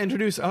Rue's about to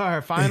introduce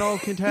her final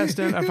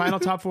contestant, our final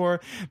top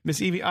 4,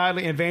 Miss Evie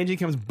Idley. And Vanjie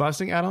comes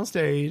busting out on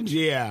stage.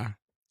 Yeah.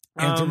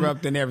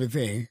 Interrupting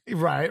everything.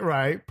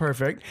 Right.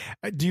 Perfect.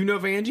 Do you know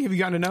Vanjie? Have you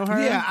gotten to know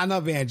her? Yeah, I know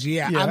Vanjie.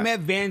 Yeah. Yeah. I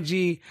met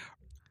Vanjie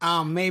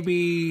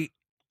maybe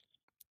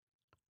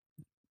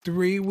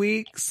 3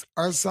 weeks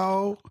or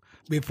so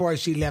before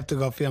she left to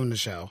go film the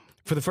show.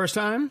 For the first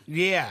time?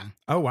 Yeah.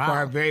 Oh, For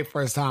her wow. very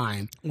first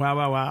time.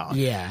 Wow.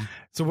 Yeah.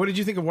 So what did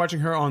you think of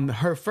watching her on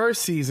her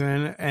first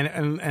season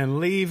and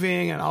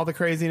leaving and all the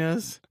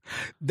craziness?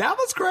 That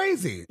was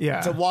crazy.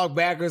 Yeah. To walk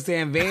backwards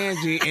saying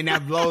Vanjie and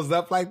that blows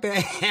up like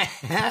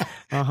that.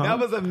 That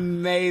was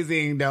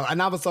amazing though.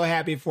 And I was so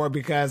happy for her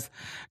because,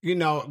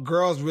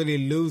 girls really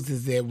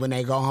loses it when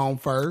they go home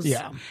first.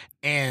 Yeah.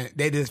 And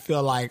they just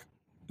feel like,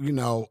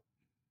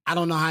 I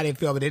don't know how they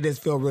feel, but they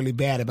just feel really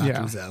bad about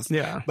themselves.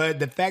 Yeah. But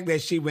the fact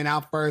that she went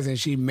out first and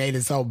she made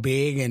it so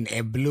big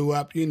and blew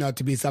up,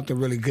 to be something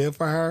really good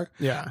for her.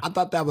 Yeah. I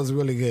thought that was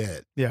really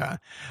good. Yeah.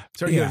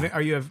 So Yeah.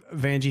 are you a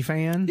Vanjie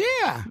fan?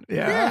 Yeah.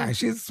 Yeah.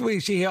 She's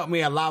sweet. She helped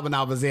me a lot when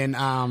I was in,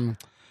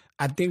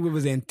 I think we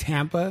was in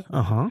Tampa.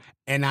 Uh-huh.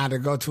 And I had to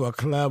go to a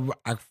club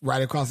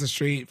right across the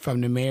street from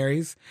the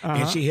Marys.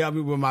 And she helped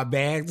me with my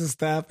bags and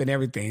stuff and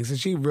everything. So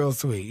she real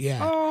sweet. Yeah.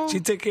 Oh. She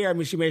took care of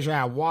me. She made sure I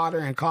had water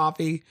and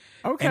coffee.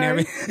 Okay. And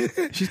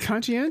everything. She's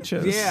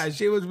conscientious. Yeah,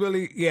 she was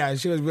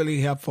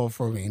really helpful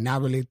for me. And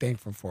I'm really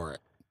thankful for it.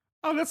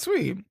 Oh, that's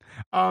sweet.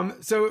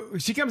 So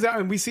she comes out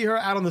and we see her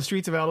out on the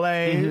streets of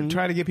LA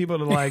trying to get people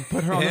to like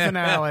put her on the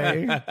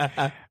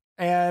finale.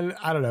 And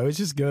I don't know, it's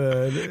just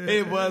good.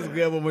 It was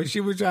good, but when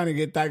she was trying to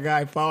get that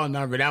guy phone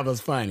number, that was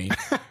funny.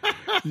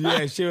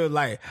 Yeah, she was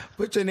like,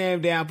 put your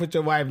name down, put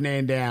your wife's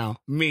name down.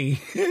 Me.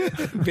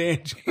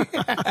 Vanjie.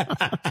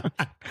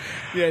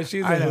 Yeah,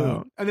 she's I a know.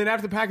 hoot. And then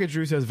after the package,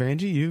 Drew says,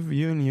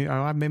 Vanjie,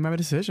 I made my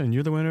decision.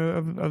 You're the winner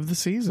of the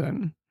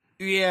season.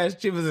 Yeah,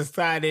 she was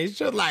excited.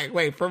 She was like,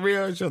 wait, for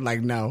real? She was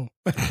like, no.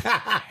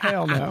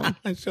 Hell no.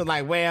 She was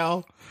like,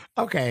 well,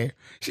 okay.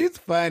 She's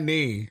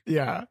funny.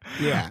 Yeah.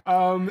 Yeah.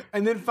 And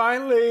then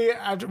finally,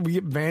 after we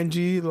get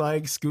Vanjie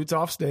like scoots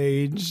off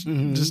stage,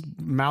 just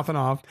mouthing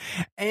off,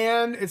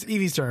 and it's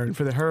Evie's turn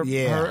for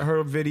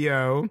her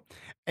video.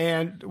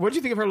 And what do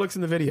you think of her looks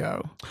in the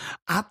video?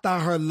 I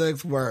thought her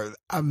looks were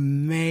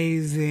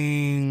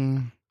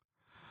amazing.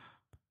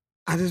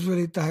 I just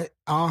really thought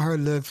all her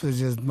looks was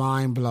just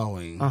mind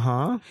blowing.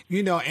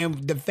 You know,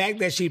 and the fact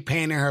that she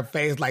painted her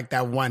face like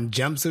that one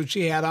jumpsuit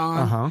she had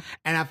on.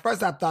 And at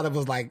first I thought it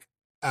was like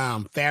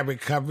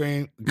fabric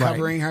covering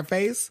her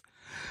face.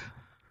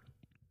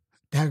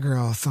 That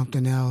girl,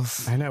 something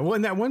else. I know. Well,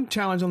 in that one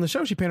challenge on the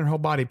show, she painted her whole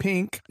body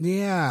pink.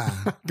 Yeah.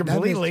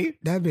 Completely.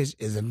 That bitch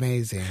is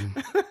amazing.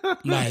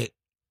 Like,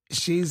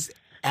 she's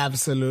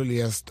absolutely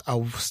a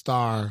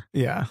star.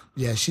 Yeah.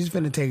 Yeah, she's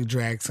going to take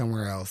drag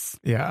somewhere else.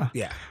 Yeah.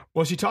 Yeah.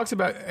 Well, she talks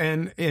about,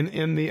 and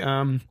in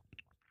the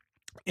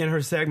in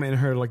her segment, in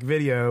her like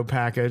video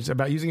package,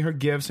 about using her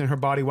gifts in her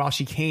body while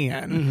she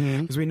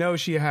can, because we know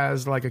she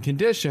has like a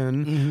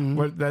condition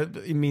where that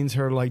it means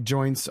her like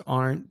joints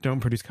don't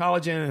produce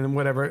collagen, and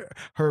whatever,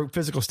 her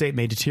physical state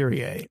may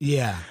deteriorate.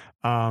 Yeah.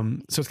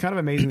 So it's kind of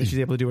amazing that she's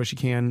able to do what she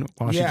can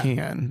while she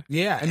can.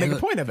 Yeah. And make a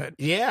point of it.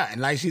 Yeah.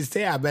 And like she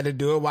said, I better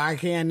do it while I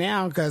can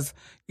now, because,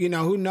 you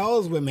know, who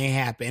knows what may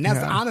happen. And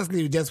that's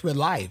honestly just with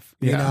life,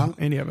 you know?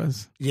 Any of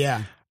us.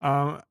 Yeah.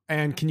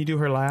 And can you do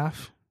her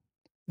laugh?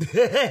 That's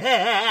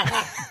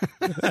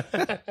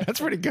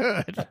pretty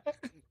good.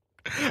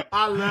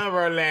 I love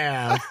her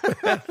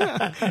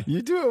laugh.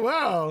 You do it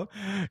well.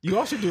 You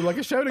all should do like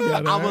a show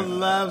together. I would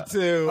love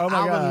to. Oh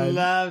my God. Would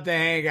love to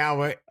hang out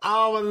with.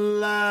 I would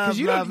love. Because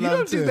you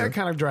don't do that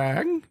kind of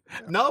drag.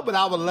 No, but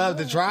I would love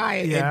to try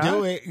it and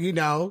do it. You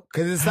know,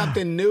 because it's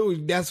something new.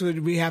 That's what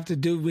we have to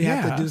do. We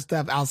have to do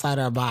stuff outside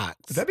our box.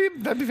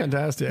 That'd be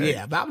fantastic.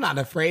 Yeah, but I'm not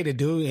afraid to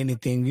do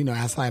anything. You know,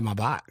 outside my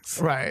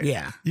box. Right.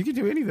 Yeah. You can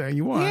do anything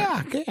you want.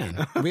 Yeah, I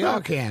can. We all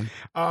can.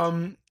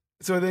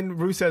 So then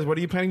Ruth says, "What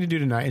are you planning to do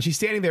tonight?" And she's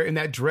standing there in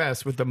that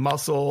dress with the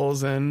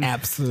muscles and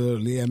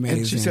absolutely amazing.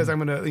 And she says,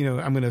 "I'm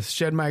gonna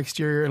shed my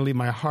exterior and leave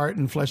my heart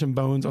and flesh and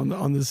bones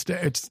on the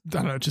stage." I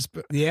don't know, it's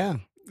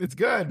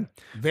good,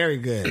 very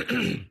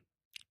good.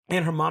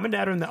 And her mom and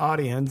dad are in the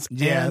audience,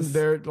 and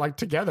they're like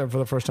together for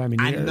the first time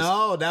in years. I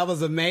know, that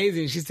was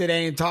amazing. She said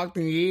they ain't talked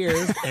in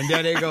years, and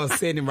there they go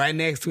sitting right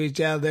next to each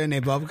other, and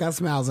they both got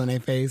smiles on their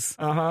face.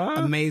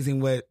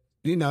 Amazing what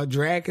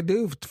drag could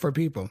do for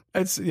people.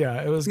 It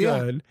was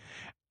good.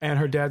 And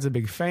her dad's a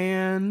big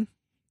fan.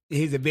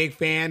 He's a big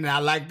fan, and I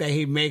like that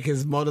he make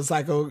his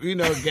motorcycle,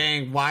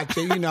 gang watch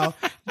it,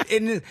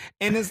 and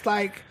it's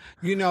like,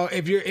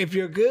 if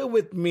you're good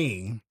with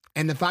me,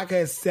 and if I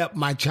can accept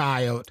my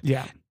child,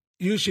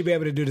 you should be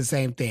able to do the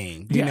same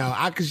thing. You know,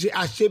 I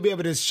should be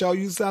able to show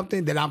you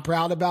something that I'm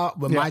proud about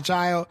with my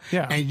child,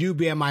 and you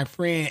being my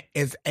friend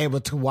is able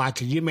to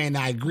watch it. You may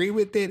not agree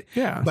with it,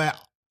 but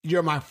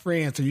you're my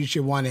friend, so you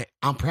should want it.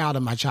 I'm proud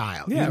of my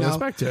child. Yeah,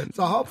 respect it.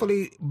 So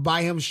hopefully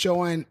by him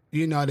showing,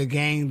 the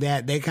gang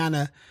that they kind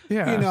of,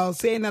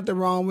 saying nothing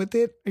wrong with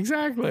it.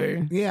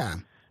 Exactly. Yeah.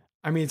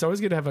 I mean, it's always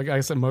good to have,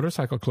 a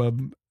motorcycle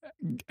club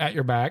at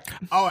your back.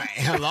 Oh,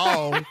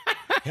 hello.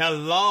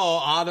 Hello.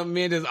 All the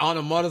men is on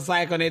a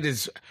motorcycle and they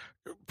just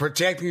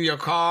protecting your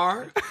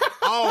car.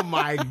 Oh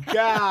my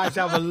gosh,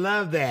 I would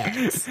love that.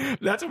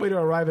 That's a way to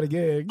arrive at a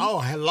gig. Oh,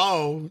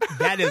 hello.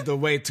 That is the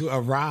way to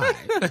arrive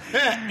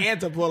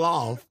and to pull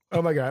off.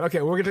 Oh my God.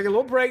 Okay, we're going to take a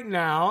little break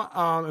now.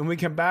 And when we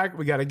come back,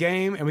 we got a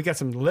game and we got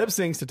some lip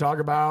syncs to talk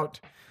about.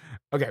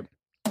 Okay.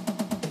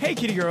 Hey,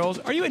 kitty girls,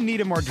 are you in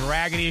need of more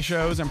draggedy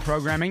shows and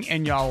programming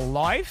in your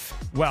life?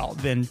 Well,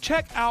 then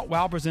check out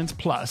WoW Presents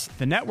Plus,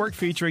 the network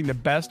featuring the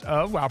best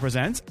of WoW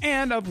Presents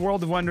and of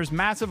World of Wonder's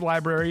massive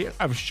library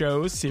of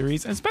shows,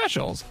 series, and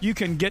specials. You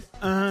can get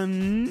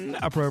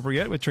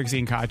inappropriate with Trixie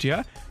and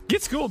Katya,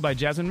 get schooled by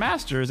Jasmine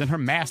Masters in her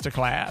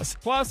masterclass,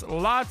 plus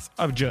lots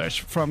of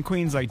Jush from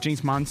queens like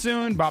Jinx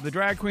Monsoon, Bob the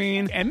Drag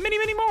Queen, and many,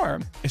 many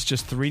more. It's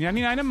just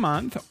 $3.99 a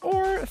month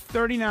or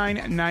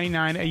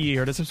 $39.99 a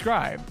year to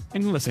subscribe.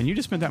 And listen, you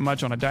just spent that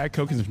much on a Diet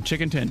Coke and some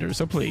chicken tenders,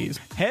 so please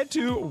head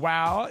to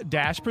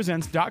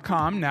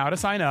wow-presents.com now to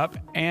sign up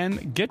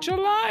and get your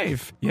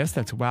life. Yes,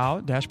 that's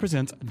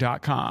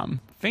wow-presents.com.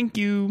 Thank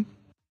you.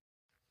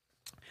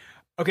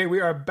 Okay, we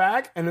are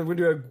back, and we're going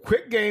to do a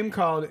quick game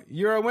called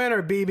You're a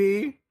Winner,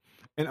 BB,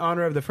 in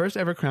honor of the first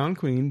ever crowned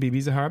queen,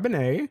 BB Zahara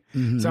Benet. So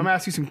I'm going to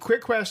ask you some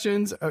quick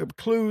questions,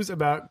 clues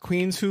about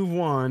queens who've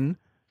won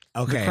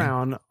the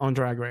crown on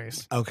Drag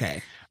Race.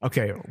 Okay.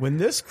 When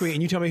this queen,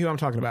 and you tell me who I'm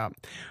talking about.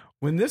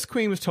 When this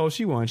queen was told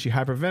she won, she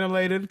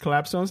hyperventilated,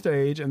 collapsed on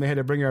stage, and they had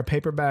to bring her a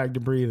paper bag to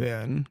breathe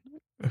in.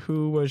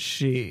 Who was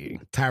she?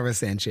 Tyra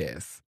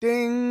Sanchez.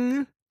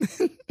 Ding.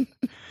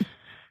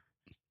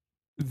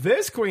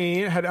 This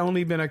queen had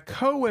only been a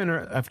co-winner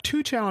of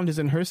 2 challenges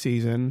in her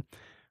season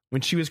when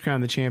she was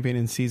crowned the champion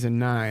in season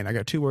 9. I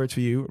got 2 words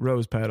for you: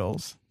 rose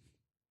petals.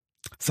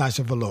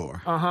 Sasha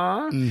Velour.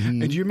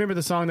 And do you remember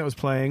the song that was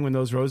playing when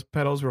those rose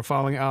petals were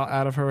falling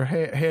out of her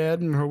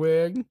head and her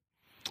wig?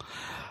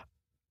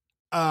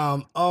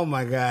 Oh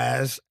my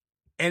gosh.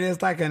 And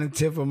it's like on the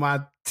tip of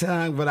my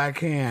tongue, but I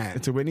can't.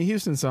 It's a Whitney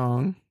Houston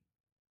song.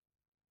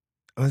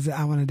 Was it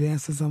I Want to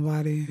Dance to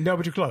Somebody? No,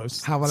 but you're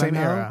close. How would I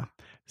know? Era.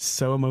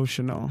 So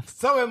emotional.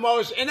 So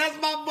emotional. And that's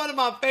one of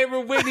my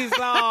favorite Whitney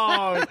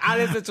songs. I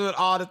listen to it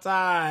all the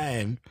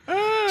time.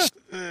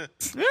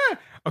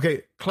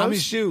 Okay,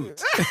 close.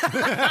 Shoot.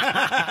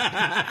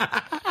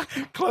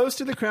 Close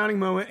to the crowning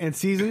moment in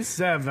season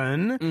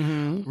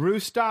 7, Rue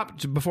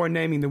stopped before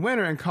naming the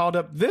winner and called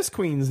up this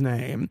queen's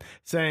name,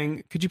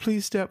 saying, "Could you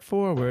please step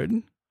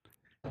forward?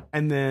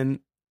 And then,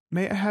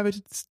 may I have a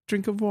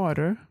drink of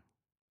water?"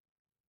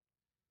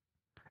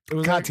 It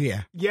was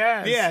Katya.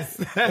 Yes.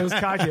 It was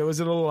Katya. It was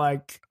a little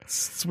like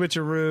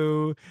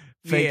switcheroo,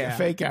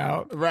 fake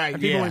out. Right.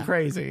 And people went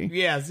crazy.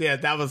 Yes,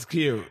 that was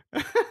cute.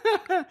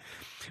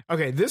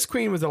 Okay, this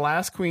queen was the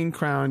last queen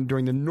crowned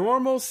during the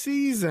normal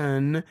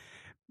season,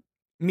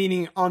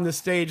 meaning on the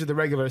stage of the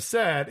regular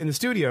set in the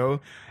studio,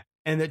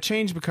 and it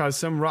changed because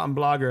some rotten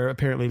blogger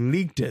apparently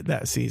leaked it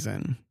that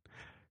season.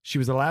 She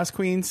was the last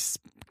queen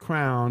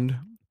crowned,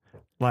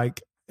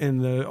 like in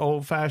the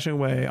old-fashioned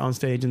way, on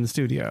stage in the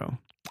studio.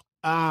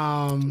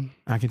 I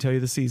can tell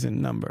you the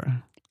season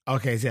number.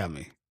 Okay, tell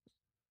me.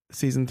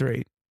 Season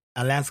 3.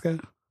 Alaska?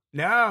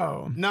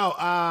 No.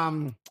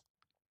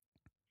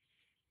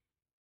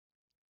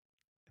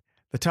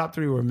 The top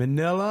 3 were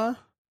Manila,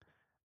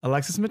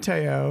 Alexis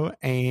Mateo,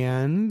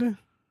 and...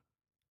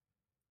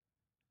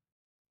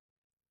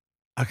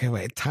 Okay,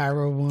 wait.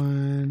 Tyra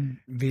won,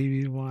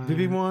 Vivi won.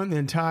 Vivi won,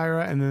 then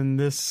Tyra, and then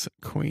this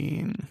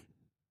queen.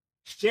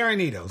 Sharon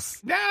Needles.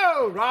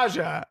 No,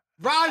 Raja.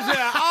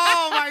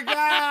 Oh my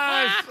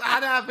gosh. How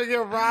did I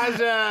forget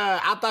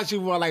Raja? I thought she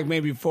won like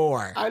maybe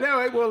 4. I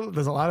know. Well,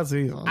 there's a lot of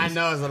seasons. I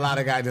know there's a lot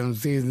of goddamn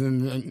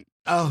seasons.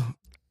 Oh,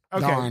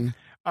 okay. Darn.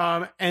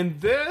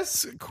 And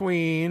this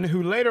queen,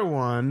 who later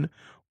won,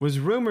 was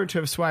rumored to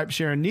have swiped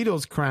Sharon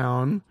Needles'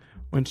 crown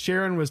when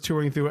Sharon was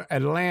touring through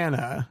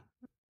Atlanta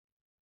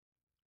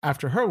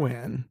after her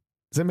win.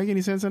 Does that make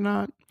any sense or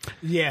not?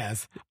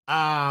 Yes.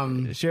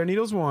 Sharon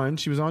Needles won.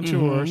 She was on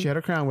tour. She had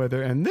her crown with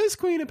her. And this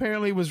queen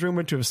apparently was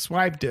rumored to have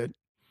swiped it.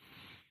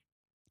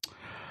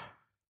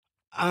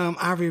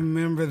 I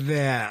remember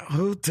that.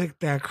 Who took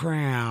that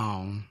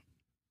crown?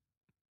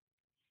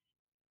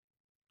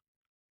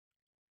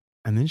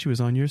 And then she was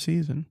on your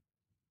season.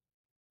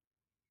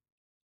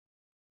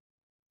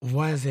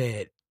 Was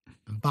it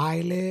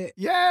Violet?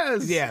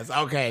 Yes. Yes.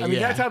 Okay. I mean,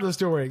 that's how the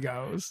story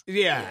goes.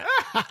 Yeah.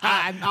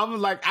 I was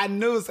like, I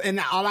knew,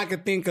 and all I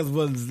could think of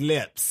was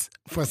lips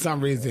for some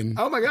reason.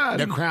 Oh my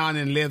God. The crown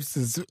and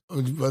lips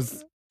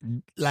was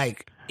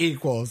like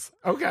equals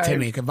to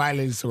me, because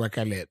Violet used to work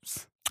at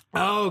lips.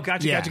 Oh,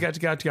 gotcha. I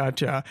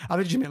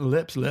thought you meant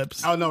lips.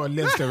 Oh, no,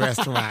 Lips, the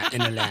restaurant in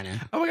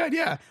Atlanta. Oh my God,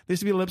 yeah. There used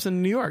to be Lips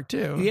in New York,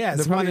 too.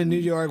 Yes, one in New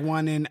York,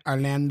 one in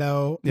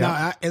Orlando.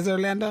 Yeah. No, is it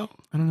Orlando?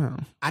 I don't know.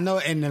 I know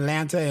in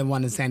Atlanta and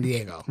one in San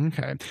Diego.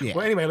 Okay. Yeah.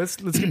 Well, anyway, let's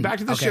get back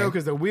to the show,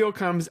 because the wheel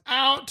comes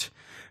out.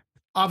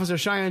 Officer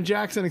Cheyenne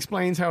Jackson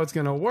explains how it's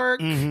going to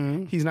work.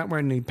 He's not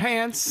wearing any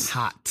pants.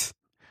 Hot.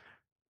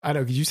 I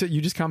know, because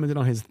you just commented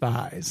on his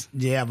thighs.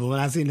 Yeah, but when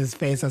I seen his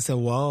face, I said,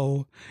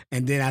 whoa.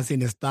 And then I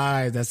seen his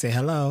thighs, I said,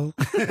 hello.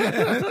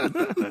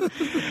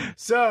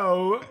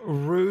 So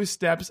Rue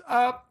steps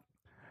up,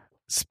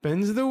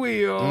 spins the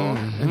wheel.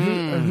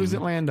 And who's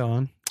it land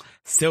on?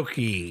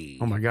 Silky.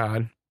 Oh my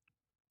God.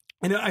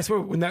 And I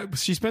swear, when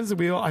she spins the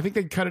wheel, I think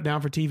they cut it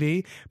down for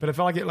TV, but I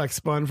felt like it like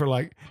spun for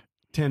like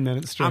 10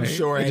 minutes straight. I'm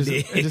sure it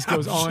did. It just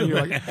goes on. Sure.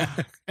 You're like,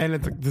 and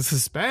it's the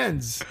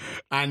suspense.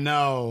 I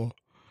know.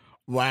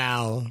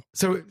 Wow.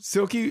 So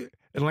Silky,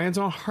 it lands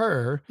on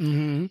her.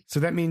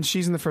 So that means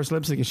she's in the first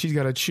lip sync and she's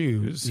got to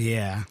choose.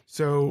 Yeah.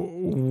 So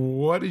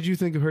what did you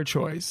think of her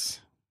choice?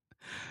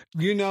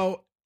 You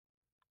know,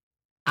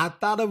 I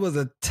thought it was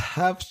a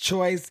tough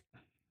choice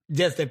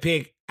just to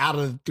pick out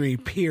of the 3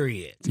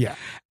 periods. Yeah.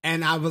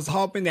 And I was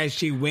hoping that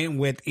she went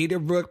with either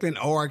Brooklyn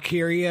or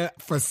Kyria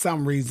for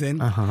some reason.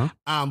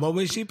 But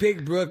when she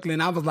picked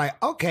Brooklyn, I was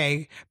like,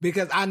 okay,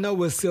 because I know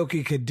what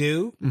Silky could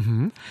do.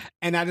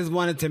 And I just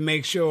wanted to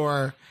make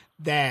sure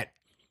that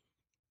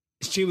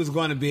she was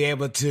going to be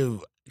able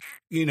to,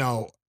 you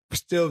know,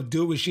 still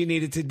do what she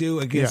needed to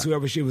do against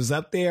whoever she was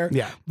up there.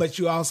 Yeah. But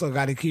you also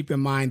got to keep in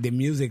mind the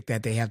music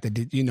that they have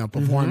to, you know,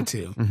 perform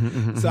to.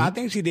 So I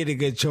think she did a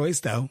good choice,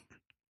 though.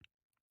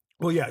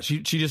 Well, yeah, she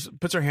just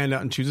puts her hand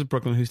out and chooses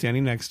Brooklyn, who's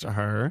standing next to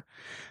her.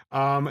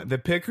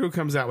 The pit crew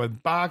comes out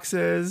with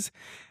boxes,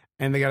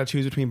 and they got to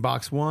choose between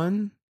box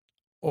 1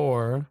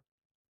 or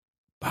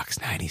box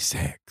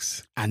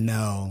 96. I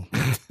know.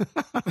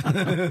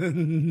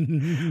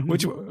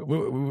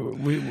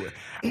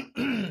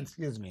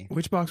 Excuse me.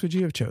 Which box would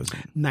you have chosen?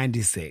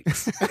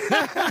 96.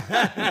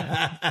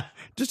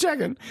 Just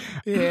checking.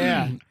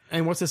 Yeah.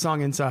 And what's the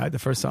song inside? The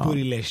first song?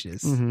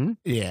 Bootylicious.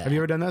 Yeah. Have you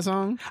ever done that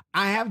song?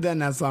 I have done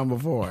that song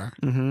before.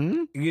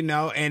 You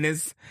know, and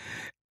it's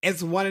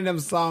one of them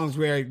songs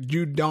where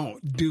you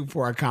don't do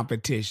for a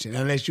competition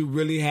unless you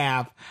really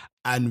have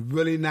a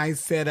really nice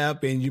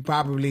setup, and you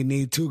probably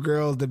need 2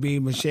 girls to be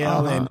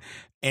Michelle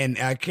and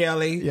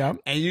Kelly. Yep.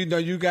 And you know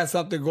you got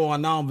something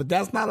going on, but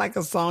that's not like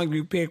a song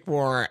you pick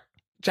for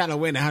trying to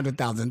win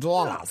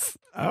 $100,000.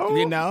 Oh.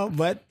 You know,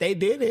 but they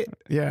did it.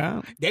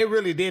 Yeah. They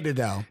really did it,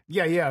 though.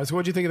 Yeah. So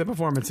what'd you think of the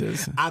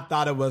performances? I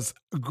thought it was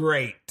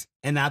great.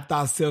 And I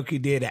thought Silky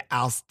did an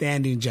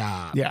outstanding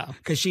job. Yeah.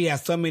 Because she had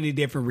so many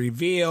different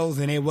reveals,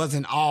 and it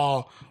wasn't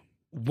all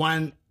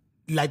one,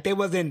 like they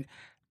wasn't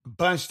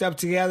bunched up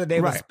together, they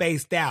were Right.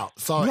 spaced out.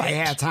 So Right. it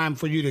had time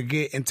for you to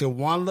get into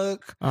one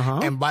look. Uh-huh.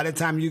 And by the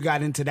time you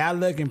got into that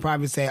look and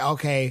probably say,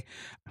 okay,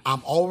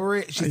 I'm over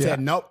it. She Yeah. said,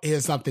 nope,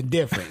 here's something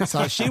different.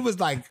 So she was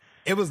like,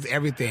 it was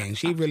everything.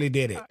 She really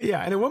did it.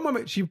 Yeah, and at one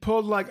moment she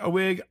pulled like a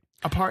wig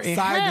apart in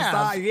Side half. to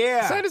side,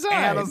 yeah. Side to side.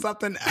 And had on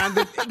something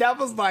under, that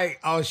was like,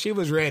 oh, she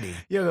was ready.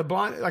 Yeah, the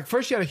blonde. Like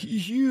first, she had a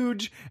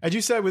huge, as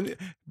you said, when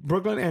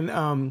Brooklyn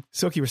and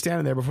Silky were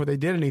standing there before they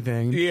did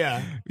anything.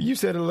 Yeah. You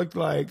said it looked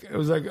like it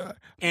was like.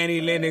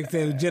 Annie Lennox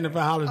and Jennifer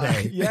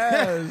Holliday.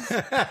 Yes,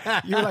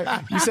 you were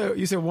like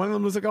you said one of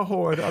them looks like a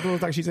whore, the other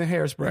looks like she's in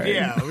Hairspray.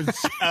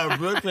 Yeah,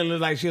 Brooklyn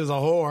looked like she was a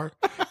whore,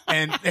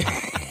 and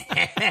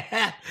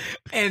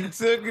and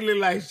Silky looked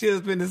like she was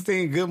been to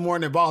sing "Good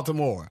Morning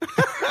Baltimore."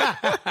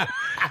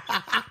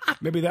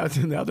 Maybe that was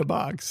in the other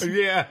box.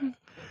 Yeah,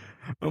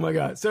 Oh my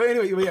god. So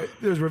anyway, yeah,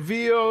 there's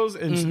reveals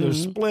and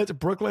there's splits.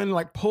 Brooklyn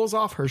like pulls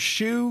off her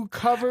shoe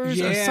covers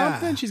or Yeah.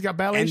 something. She's got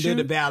ballet and shoes.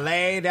 did the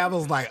ballet. That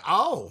was like,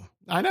 oh,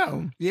 I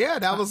know. yeah,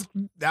 that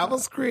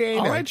was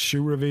creative. All right,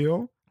 shoe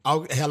reveal.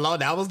 Oh, hello,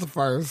 that was the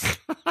first.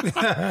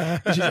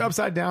 She's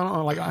upside down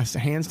on like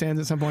handstands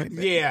at some point.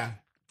 Yeah,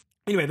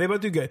 Anyway, they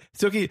both do good.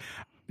 Silky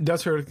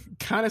does her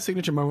kind of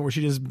signature moment where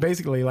she just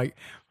basically like,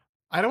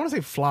 I don't want to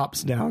say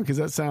flops down because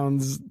that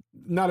sounds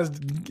not as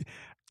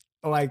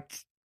like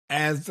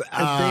as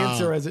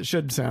dancer as it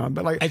should sound,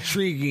 but like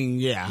intriguing.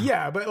 Yeah,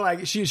 yeah, but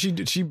like she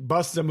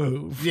busts a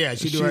move. yeah.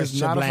 She do her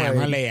She's not shablam, her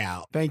afraid.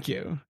 layout. Thank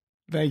you.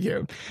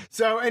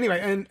 So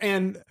anyway,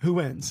 and who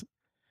wins?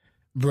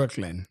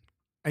 Brooklyn.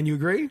 And you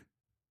agree?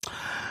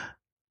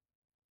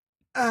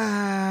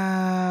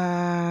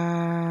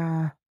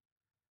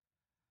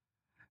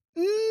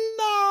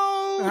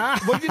 No.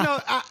 Well, you know,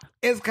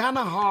 it's kind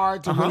of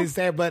hard to really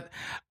say, but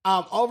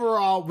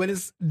overall,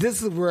 this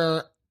is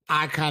where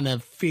I kind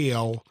of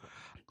feel,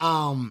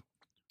 because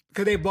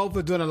they both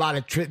were doing a lot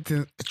of tricks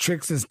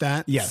and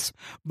stunts. Yes.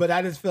 But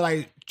I just feel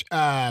like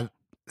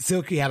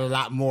Silky had a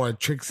lot more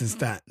tricks and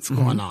stunts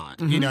going on.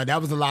 You know,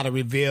 that was a lot of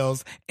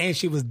reveals, and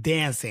she was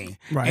dancing.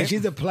 Right. And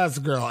she's a plus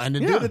girl, and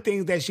to do the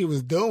things that she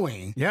was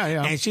doing.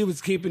 Yeah. And she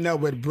was keeping up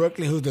with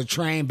Brooklyn, who's a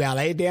trained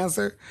ballet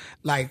dancer.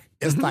 Like,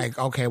 it's like,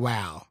 okay,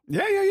 wow.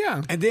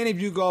 Yeah. And then if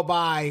you go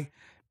by,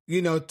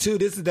 you know,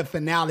 this is the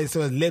finale,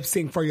 so it's lip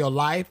sync for your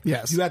life.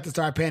 Yes. You have to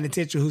start paying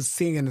attention who's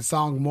singing the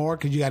song more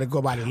because you got to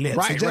go by the lips.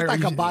 Right, So just right,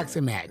 like a you-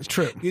 boxing match.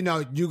 True. You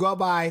know, you go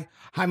by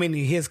how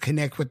many hits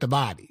connect with the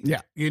body.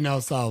 Yeah. You know,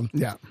 so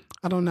Yeah.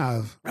 I don't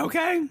know.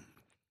 Okay.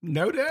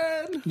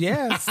 Noted.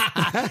 Yes.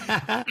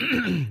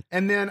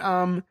 And then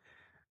well,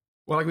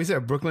 like we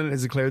said, Brooklyn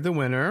is declared the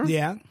winner.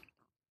 Yeah.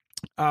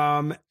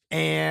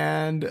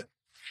 And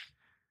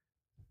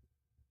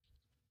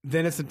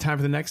then it's the time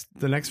for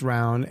the next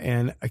round,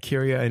 and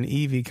Akira and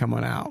Evie come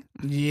on out.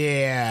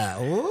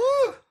 Yeah.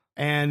 Ooh.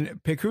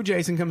 And Pit Crew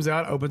Jason comes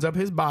out, opens up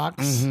his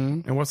box,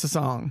 and what's the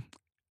song?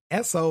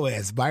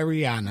 SOS by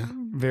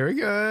Rihanna. Very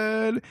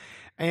good.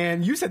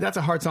 And you said that's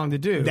a hard song to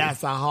do.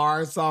 That's a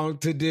hard song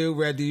to do,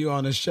 whether you're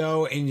on a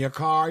show, in your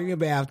car, in your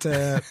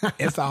bathtub.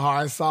 It's a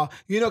hard song.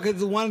 You know, because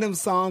it's one of them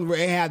songs where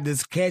it had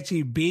this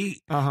catchy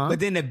beat, but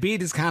then the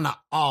beat is kind of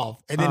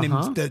off. And then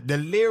the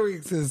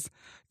lyrics is,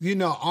 you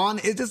know,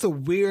 it's just a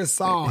weird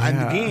song. And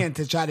again,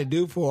 to try to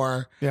do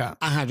for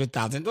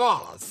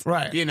 $100,000.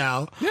 Right. You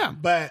know? Yeah.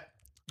 But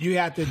you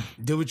have to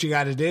do what you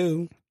got to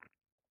do.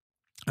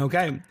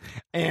 Okay.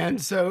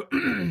 And so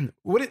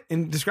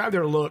describe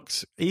their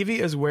looks.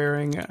 Evie is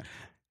wearing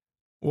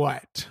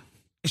what?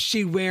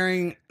 She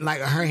wearing,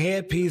 like, her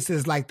headpiece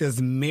is like this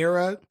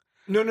mirror.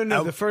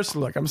 No. The first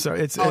look. I'm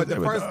sorry. It's the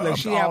first look.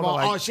 She have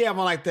on. She have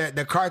on like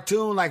the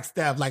cartoon like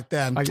stuff, like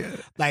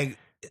the like.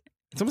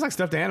 It's almost like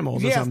stuffed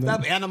animals or Yeah, something.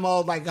 stuffed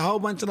animals, like a whole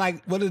bunch of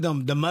like what are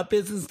them, the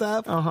Muppets and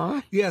stuff.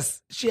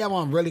 Yes, she have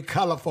on really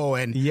colorful,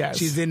 and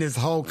she's in this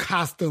whole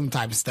costume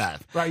type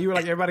stuff. Right, you were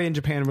like, everybody in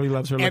Japan really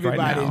loves her look right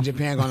now. Everybody in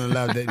Japan gonna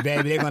love that,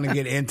 baby. They're gonna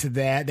get into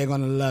that. They're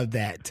gonna love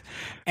that.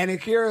 And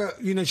Akira,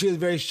 you know, she was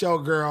very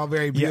showgirl,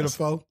 very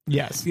beautiful.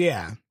 Yes.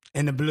 Yeah,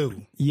 in the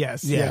blue.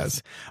 Yes.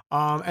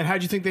 And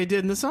how'd you think they did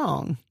in the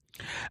song?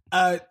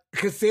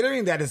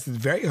 Considering that it's a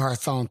very hard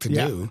song to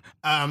do,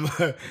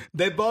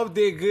 they both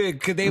did good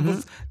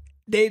because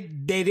they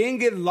didn't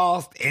get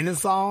lost in the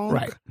song.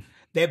 Right.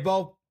 They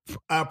both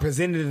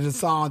presented the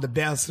song the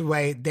best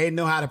way. They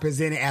know how to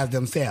present it as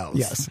themselves.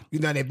 Yes. You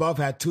know, they both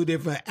had two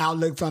different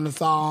outlooks on the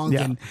song,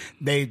 and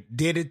they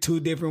did it two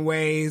different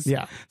ways.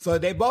 Yeah. So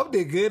they both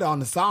did good on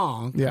the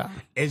song. Yeah.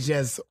 It's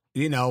just,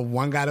 you know,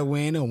 one got to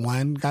win and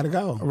one got to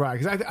go. Right,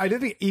 because I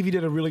did think Evie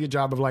did a really good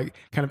job of like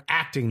kind of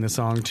acting the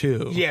song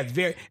too.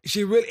 Yeah,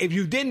 she really, if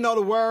you didn't know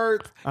the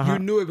words, you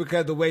knew it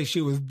because the way she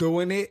was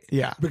doing it.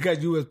 Yeah. Because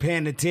you was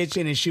paying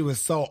attention and she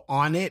was so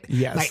on it.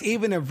 Yes. Like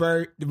even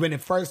when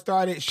it first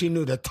started, she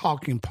knew the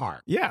talking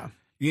part. Yeah.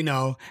 You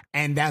know,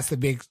 and that's a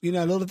big, you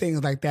know, little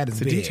things like that is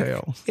The big.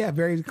 details. Yeah,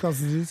 very close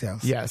to the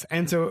details. Yes.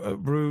 And so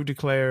Brew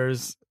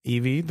declares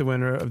Evie the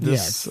winner of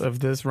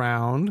this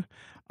round.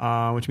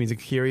 which means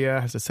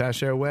Akira has to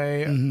sashay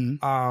away.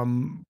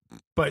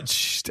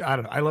 But I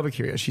don't know. I love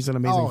Akira. She's an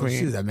amazing queen.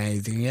 She's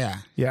amazing. Yeah.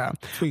 Yeah.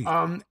 Sweet.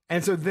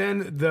 And so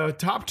then the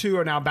top two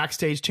are now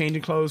backstage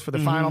changing clothes for the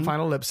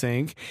final lip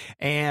sync.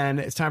 And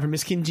it's time for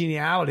Miss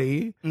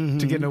Congeniality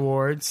to get an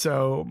award.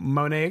 So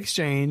Monet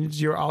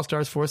Exchange, your All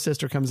Stars 4th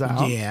sister, comes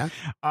out. Yeah.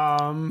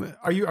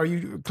 Are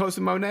you close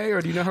to Monet,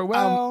 or do you know her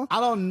well? I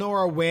don't know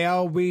her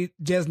well. We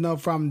just know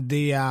from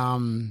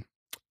the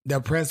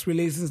press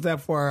release and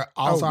stuff for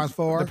All Stars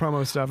 4. The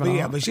promo stuff.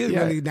 But she's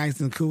really nice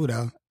and cool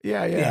though.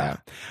 Yeah.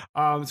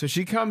 So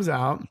she comes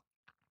out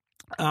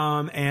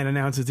and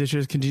announces this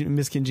year's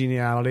Miss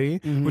Congeniality,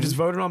 which is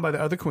voted on by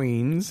the other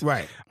queens.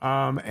 Right.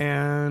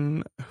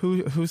 And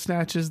who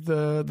snatches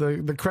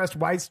the Crest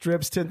White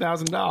Strips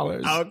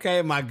 $10,000?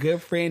 Okay, my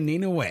good friend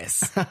Nina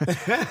West.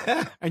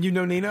 And you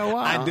know Nina a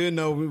while. I do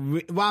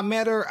know. Well, I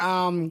met her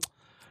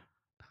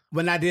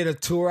when I did a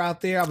tour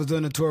out there. I was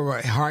doing a tour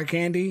with Hard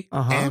Candy,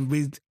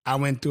 and I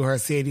went through her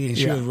city, and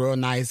she was real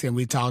nice, and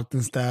we talked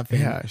and stuff.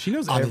 And she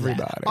knows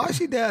everybody. Oh,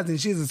 she does,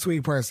 and she's a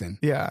sweet person.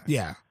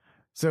 Yeah.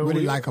 So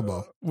really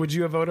likable. Would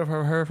you have voted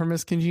for her for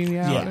Miss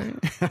Congeniality?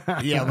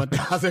 Yeah,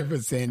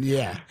 1,000%.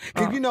 Yeah,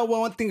 because you know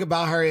one thing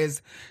about her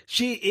is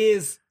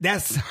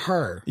that's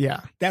her.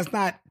 Yeah, that's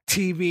not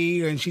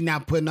TV, and she's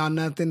not putting on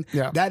nothing.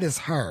 Yeah, that is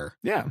her.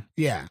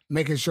 Yeah,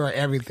 making sure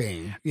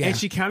everyking. Yeah, and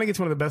she kind of gets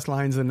one of the best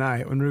lines of the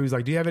night when Ruby's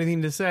like, "Do you have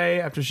anything to say?"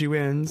 After she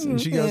wins,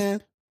 and she goes,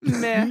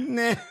 Nah.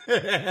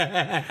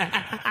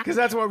 Because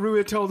that's what Rue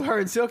had told her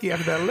and Silky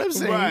after that lip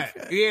sync. Right.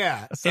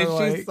 Yeah. So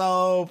and she's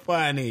so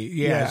funny.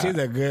 Yeah. She's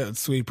a good,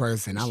 sweet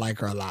person. I like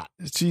her a lot.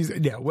 She's,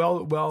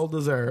 well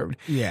deserved.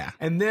 Yeah.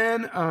 And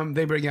then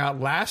they bring out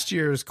last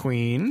year's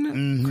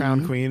queen,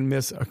 crown queen,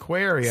 Miss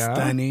Aquaria.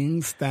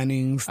 Stunning.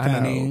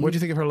 What'd you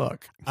think of her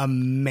look?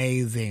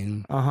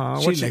 Amazing.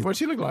 What'd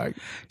she look like?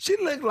 She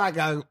looked like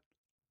a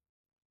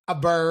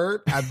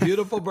bird, a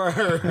beautiful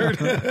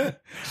bird.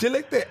 She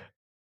looked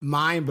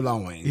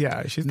mind-blowing.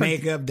 Yeah, she's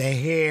makeup, the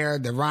hair,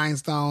 the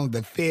rhinestones,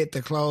 the fit,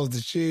 the clothes,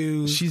 the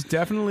shoes. She's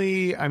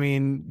definitely, I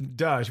mean,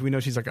 we know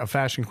she's like a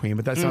fashion queen,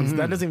 but that sounds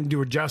that doesn't even do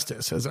her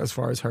justice as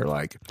far as her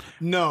like.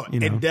 No,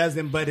 it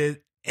doesn't, but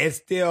it's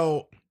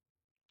still,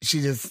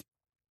 she's just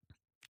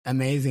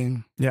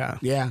amazing. Yeah.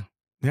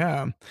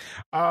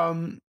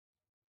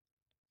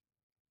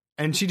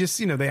 And she just,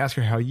 they ask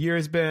her how a year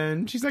has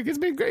been. She's like, it's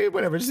been great,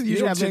 whatever. Just the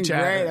usual chit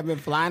chat. Great. I've been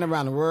flying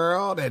around the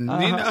world and,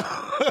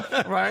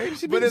 right?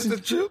 But it's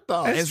the truth,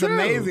 though. It's true.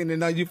 Amazing to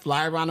know you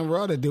fly around the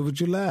world and do what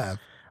you love.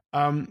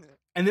 And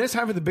then it's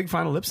time for the big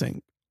final lip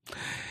sync.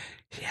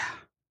 Yeah.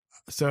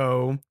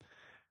 So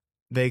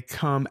they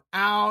come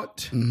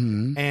out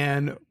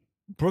and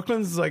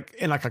Brooklyn's like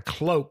in like a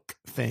cloak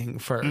thing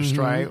first,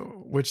 right?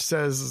 Which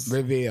says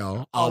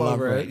reveal all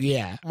over it.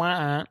 Yeah.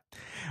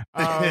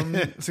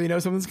 So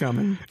something's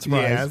coming.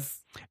 Surprise. Yes.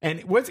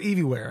 And what's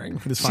Evie wearing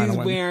for this final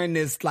one? She's wearing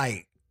this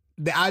I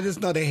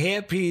just know the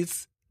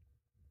headpiece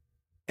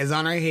is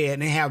on her head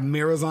and they have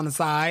mirrors on the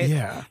side.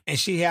 Yeah. And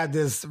she had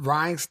this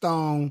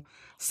rhinestone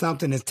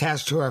something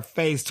attached to her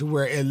face to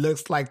where it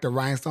looks like the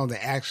rhinestones are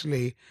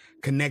actually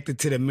connected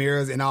to the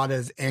mirrors and all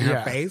this in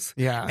her face.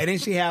 Yeah. And then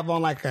she have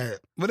on like a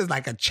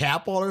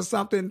chapel or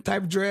something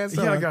type dress.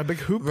 Yeah, like a big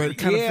hoop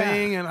kind of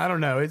thing. And I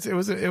don't know. It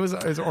was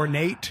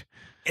ornate.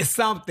 It's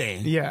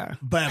something. Yeah.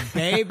 But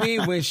baby,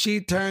 when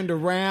she turned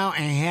around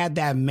and had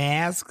that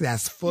mask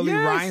that's fully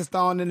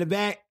rhinestone in the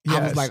back, I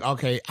was like,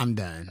 okay, I'm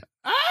done.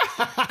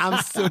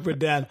 I'm super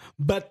done.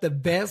 But the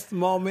best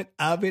moment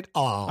of it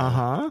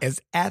all is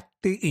at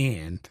the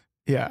end.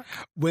 Yeah.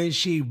 When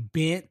she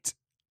bent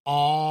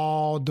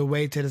all the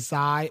way to the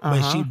side,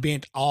 but she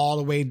bent all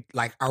the way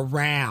like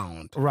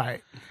around.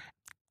 Right.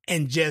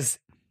 And just,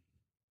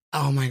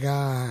 oh my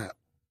God.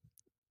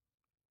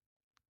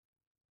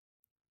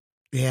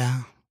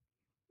 Yeah.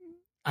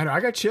 I know.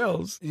 I got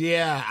chills.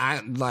 Yeah.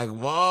 I'm like,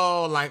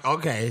 whoa. Like,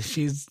 okay,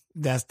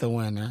 that's the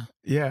winner.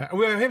 Yeah.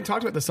 We haven't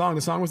talked about the song.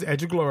 The song was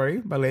Edge of Glory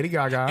by Lady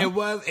Gaga. It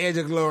was Edge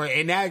of Glory.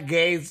 And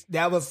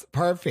that was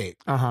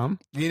perfect.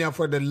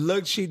 For the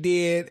look she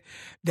did,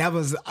 that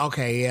was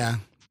okay. Yeah.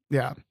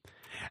 Yeah.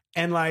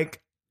 And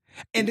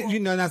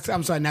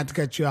I'm sorry not to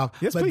cut you off.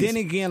 Yes, but please. then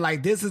again,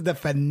 this is the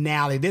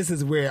finale. This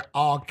is where it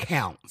all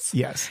counts.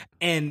 Yes.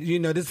 And,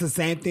 this is the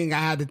same thing I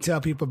had to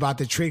tell people about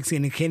the Trixie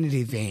and the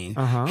Kennedy thing.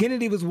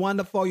 Kennedy was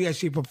wonderful. Yes,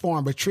 she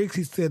performed, but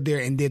Trixie stood there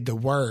and did the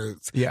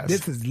words. Yes.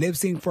 This is lip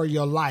sync for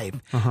your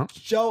life.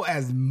 Show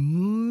as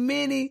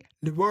many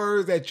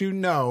words that you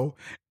know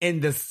in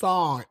the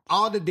song.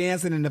 All the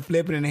dancing and the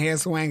flipping and the hair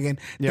swinging,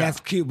 that's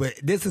cute, but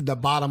this is the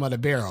bottom of the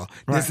barrel.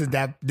 Right.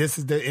 This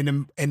is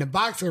in the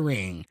boxing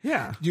ring.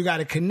 Yeah. You got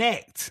to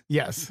connect.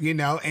 Yes.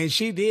 And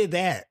she did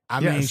that. I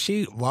mean,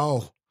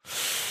 whoa.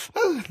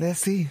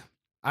 Let's see.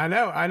 I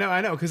know.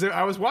 Because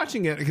I was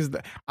watching it because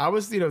I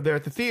was, there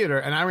at the theater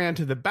and I ran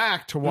to the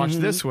back to watch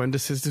this one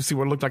just to see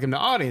what it looked like in the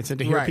audience and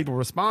to hear people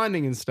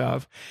responding and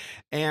stuff.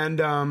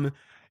 And,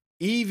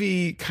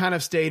 Evie kind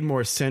of stayed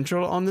more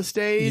central on the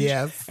stage.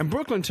 Yes. And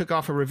Brooklyn took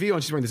off her reveal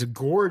and she's wearing this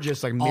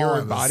gorgeous, like,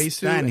 mirrored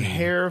bodysuit and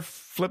hair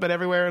flipping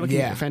everywhere,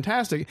 looking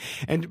fantastic.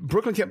 And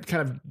Brooklyn kept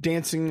kind of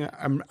dancing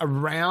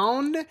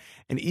around,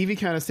 and Evie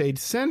kind of stayed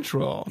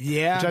central.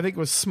 Yeah. Which I think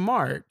was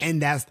smart.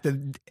 And that's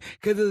because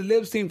it's a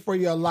lip sync for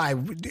your life.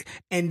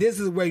 And this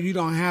is where you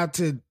don't have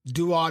to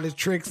do all the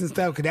tricks and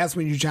stuff, because that's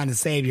when you're trying to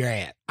save your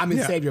ass.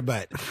 Save your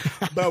butt.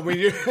 But when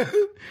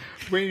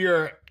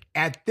you're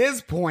at this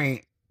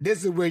point,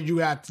 this is where you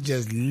have to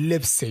just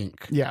lip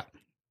sync. Yeah.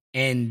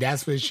 And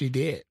that's what she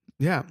did.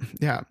 Yeah.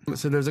 Yeah.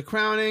 So there's a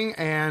crowning,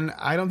 and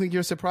I don't think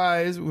you're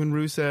surprised when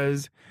Rue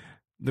says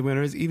the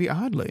winner is Evie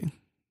Oddly.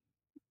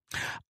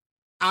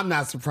 I'm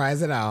not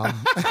surprised at all.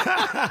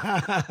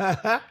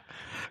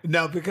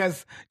 No,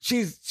 because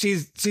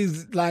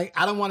she's like,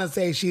 I don't want to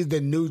say she's the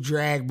new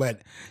drag,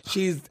 but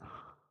she's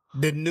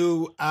the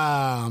new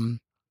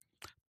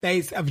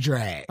face of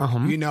drag.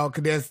 You know,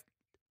 because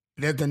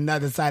there's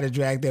another side of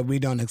drag that we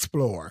don't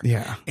explore.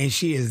 Yeah. And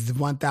she is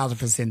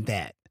 1,000%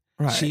 that.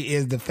 Right. She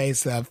is the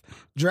face of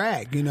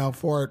drag, you know,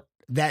 for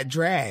that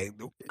drag.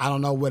 I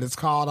don't know what it's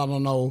called. I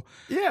don't know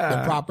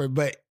the proper,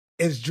 but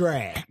it's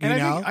drag. And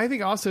know? I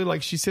think also,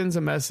 like, she sends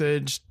a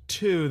message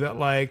too that,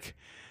 like,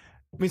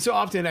 I mean, so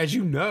often, as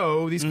you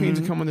know, these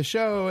queens come on the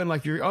show and,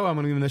 like, I'm going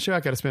to be on the show.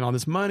 I got to spend all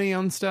this money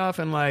on stuff.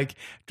 And, like,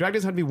 drag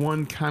doesn't have to be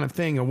one kind of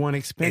thing or one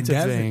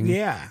expensive thing.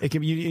 Yeah. It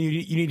can be,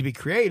 you need to be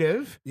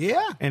creative.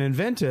 Yeah. And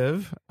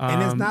inventive.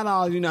 And it's not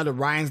all, the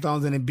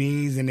rhinestones and the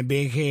beads and the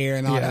big hair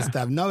and all that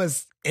stuff. No,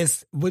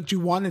 it's what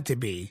you want it to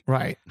be.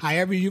 Right.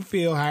 However you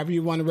feel, however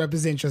you want to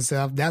represent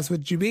yourself, that's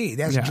what you be.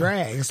 That's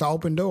drag. It's an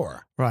open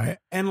door. Right.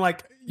 And,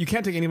 like, you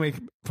can't take anybody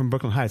from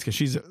Brooklyn Heights because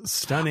she's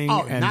stunning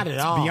and not at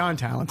all. beyond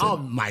talented. Oh,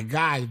 my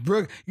God.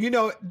 Brooke,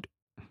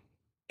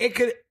 it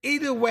could,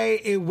 either way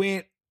it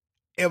went,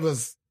 it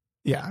was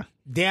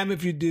damn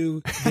if you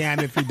do,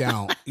 damn if you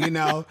don't,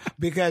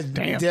 because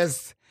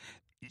just,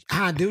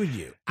 how do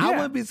you? I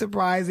wouldn't be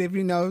surprised if,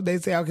 they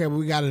say, okay,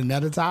 we got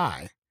another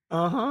tie.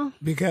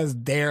 Because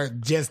they're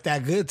just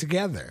that good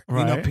together,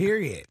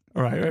 period.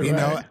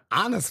 Right.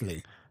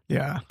 Honestly.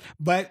 Yeah.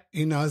 But,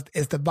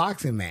 it's the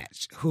boxing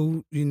match.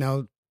 Who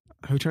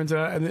turns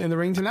out in the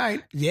ring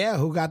tonight? Yeah,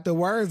 who got the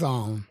words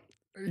on?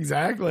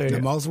 Exactly. The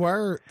most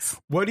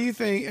words. What do you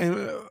think?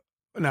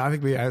 No, I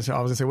think I was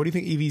going to say, what do you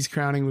think Evie's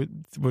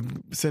crowning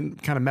would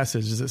send kind of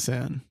message does it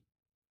send?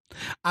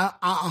 I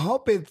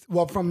hope it's,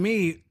 well, for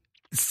me,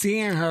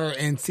 seeing her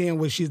and seeing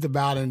what she's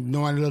about and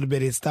knowing a little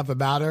bit of stuff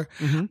about her,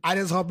 I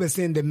just hope it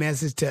sends the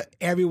message to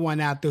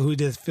everyone out there who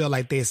just feel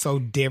like they're so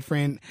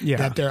different,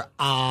 that they're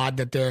odd,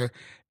 that they're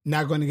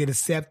not going to get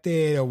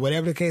accepted or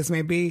whatever the case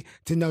may be,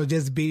 to know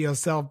just be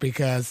yourself,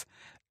 because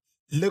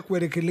look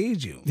where it could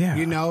lead you,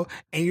 and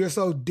you're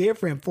so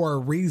different for a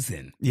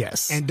reason.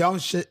 Yes. And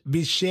don't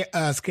be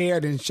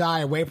scared and shy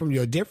away from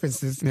your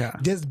differences. Yeah.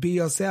 Just be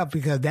yourself,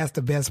 because that's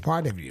the best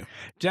part of you.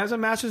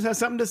 Jasmine Masters has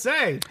something to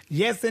say.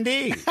 Yes,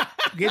 indeed.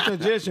 Get your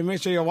dish and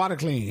make sure your water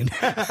clean.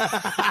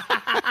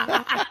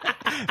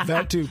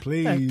 That too,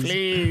 please.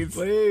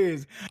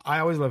 Please. I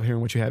always love hearing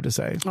what you have to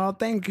say. Oh,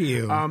 thank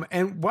you.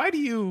 And why do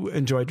you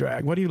enjoy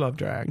drag? Why do you love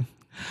drag?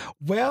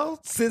 Well,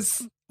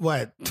 since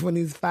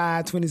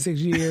 25, 26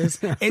 years,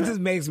 it just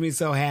makes me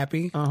so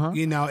happy.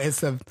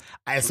 It's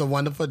a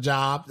wonderful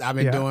job I've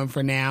been doing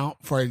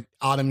for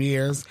all them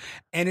years.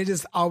 And it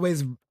just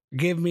always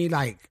give me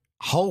like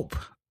hope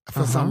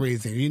for some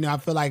reason. I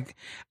feel like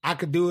I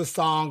could do a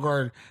song,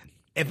 or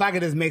if I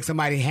could just make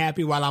somebody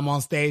happy while I'm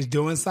on stage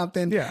doing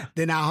something,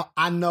 then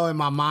I know in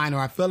my mind, or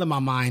I feel in my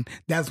mind,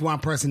 that's one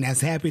person that's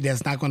happy,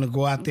 that's not going to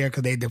go out there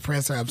because they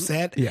depressed or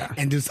upset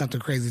and do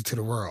something crazy to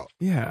the world.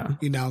 Yeah.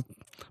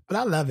 But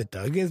I love it,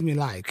 though. It gives me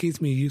life,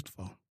 keeps me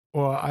youthful.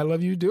 Well, I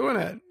love you doing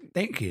it.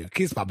 Thank you.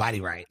 Keeps my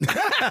body right.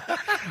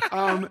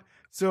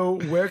 So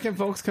where can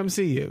folks come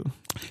see you?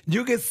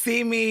 You can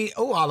see me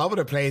all over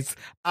the place.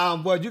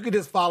 Well, you can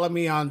just follow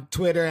me on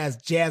Twitter as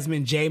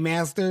Jasmine J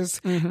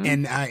Masters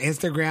and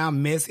Instagram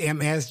Miss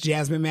MS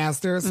Jasmine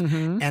Masters.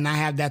 And I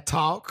have that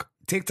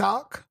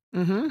TikTok.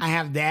 I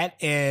have that,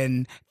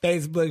 and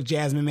Facebook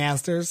Jasmine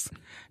Masters.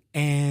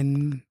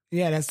 And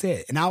yeah, that's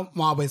it. And I'm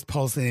always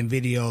posting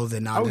videos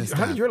and all this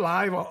stuff. You're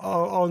live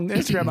on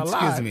Instagram a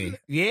lot. Excuse me.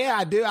 Yeah,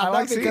 I do. I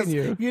like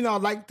seeing you.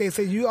 Like they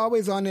say, you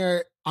always on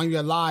there on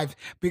your live,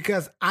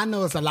 because I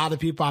know it's a lot of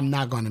people I'm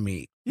not going to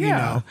meet.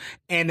 And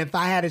if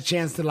I had a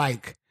chance to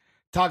like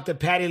talk to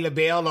Patti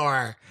LaBelle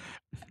or,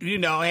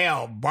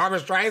 hell, Barbara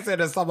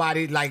Streisand or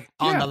somebody like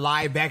on the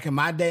live back in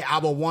my day, I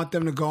would want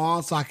them to go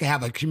on so I can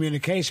have a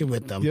communication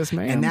with them. Yes,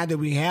 ma'am. And now that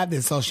we have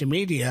this social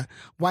media,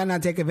 why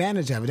not take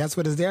advantage of it? That's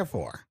what it's there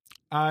for.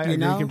 I agree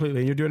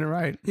completely. You're doing it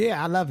right.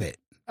 Yeah, I love it.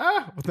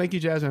 Well, thank you,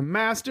 Jasmine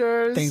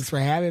Masters. Thanks for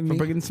having me. For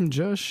bringing some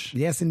jush.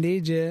 Yes,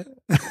 indeed, yeah.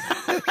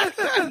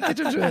 Get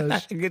your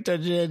jush. Get your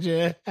jush,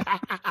 yeah.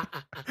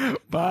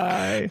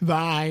 Bye.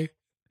 Bye.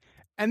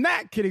 And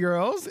that, Kitty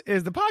Girls,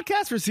 is the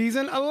podcast for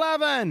season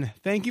 11.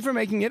 Thank you for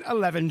making it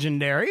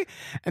 11-gendary.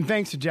 And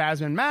thanks to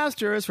Jasmine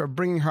Masters for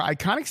bringing her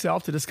iconic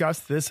self to discuss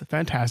this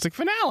fantastic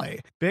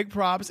finale. Big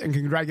props and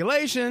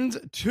congratulations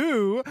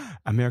to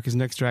America's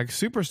Next Drag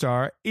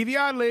Superstar, Evie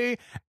Oddly,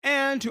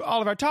 and to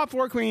all of our top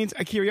 4 queens,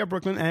 Akira,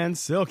 Brooklyn, and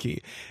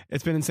Silky.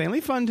 It's been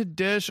insanely fun to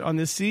dish on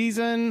this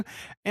season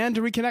and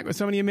to reconnect with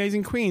so many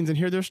amazing queens and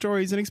hear their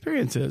stories and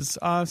experiences.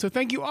 So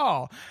thank you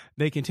all.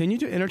 They continue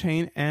to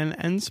entertain and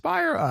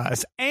inspire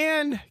us.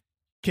 And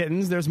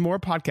kittens, there's more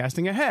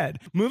podcasting ahead.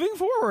 Moving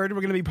forward,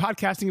 we're going to be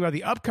podcasting about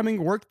the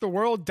upcoming Work the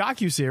World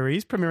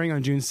docuseries premiering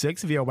on June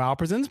 6th via WoW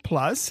Presents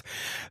Plus.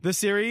 The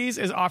series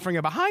is offering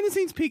a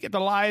behind-the-scenes peek at the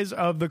lives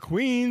of the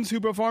queens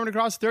who performed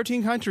across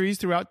 13 countries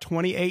throughout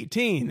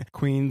 2018.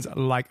 Queens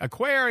like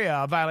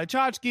Aquaria, Violet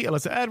Chachki,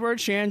 Alyssa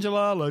Edwards,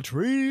 Shangela,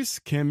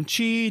 Latrice, Kim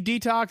Chi,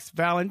 Detox,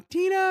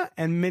 Valentina,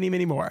 and many,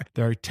 many more.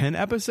 There are 10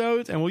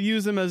 episodes, and we'll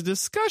use them as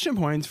discussion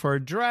points for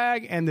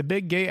drag and the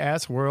big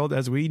gay-ass world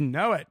as we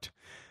know it.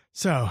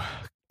 So,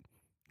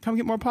 come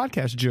get more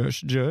podcasts,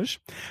 Jush.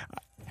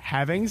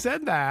 Having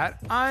said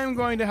that, I'm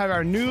going to have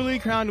our newly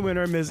crowned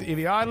winner, Ms.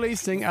 Evie Oddly,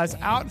 sing us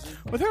out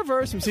with her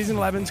verse from Season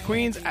 11's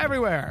Queens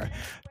Everywhere.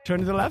 Turn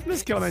to the left,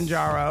 Miss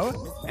Kilimanjaro,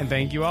 and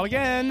thank you all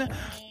again.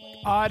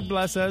 Odd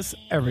bless us,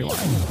 everyone.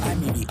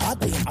 I'm Evie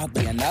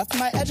oddly enough.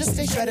 My edges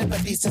stay shredded, but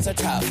these tits are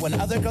tough. When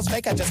other girls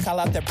fake, I just call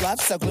out their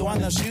bluff. So glue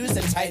on those shoes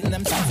and tighten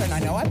them tough. And I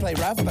know I play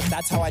rough, but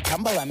that's how I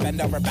tumble and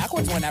bend over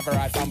backwards whenever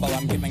I fumble.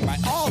 I'm giving my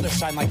all to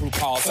shine like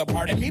RuPaul. So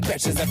pardon me,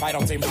 bitches, if I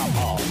don't seem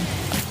humble.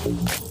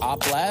 Ah,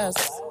 bless.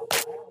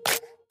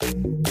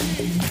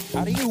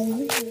 How do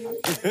you?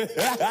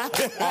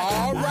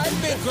 All right,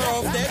 big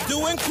girls, that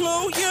do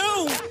include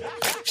you.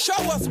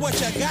 Show us what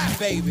you got,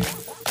 baby.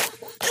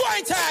 You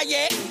ain't tired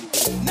yet.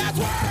 Now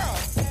twirl.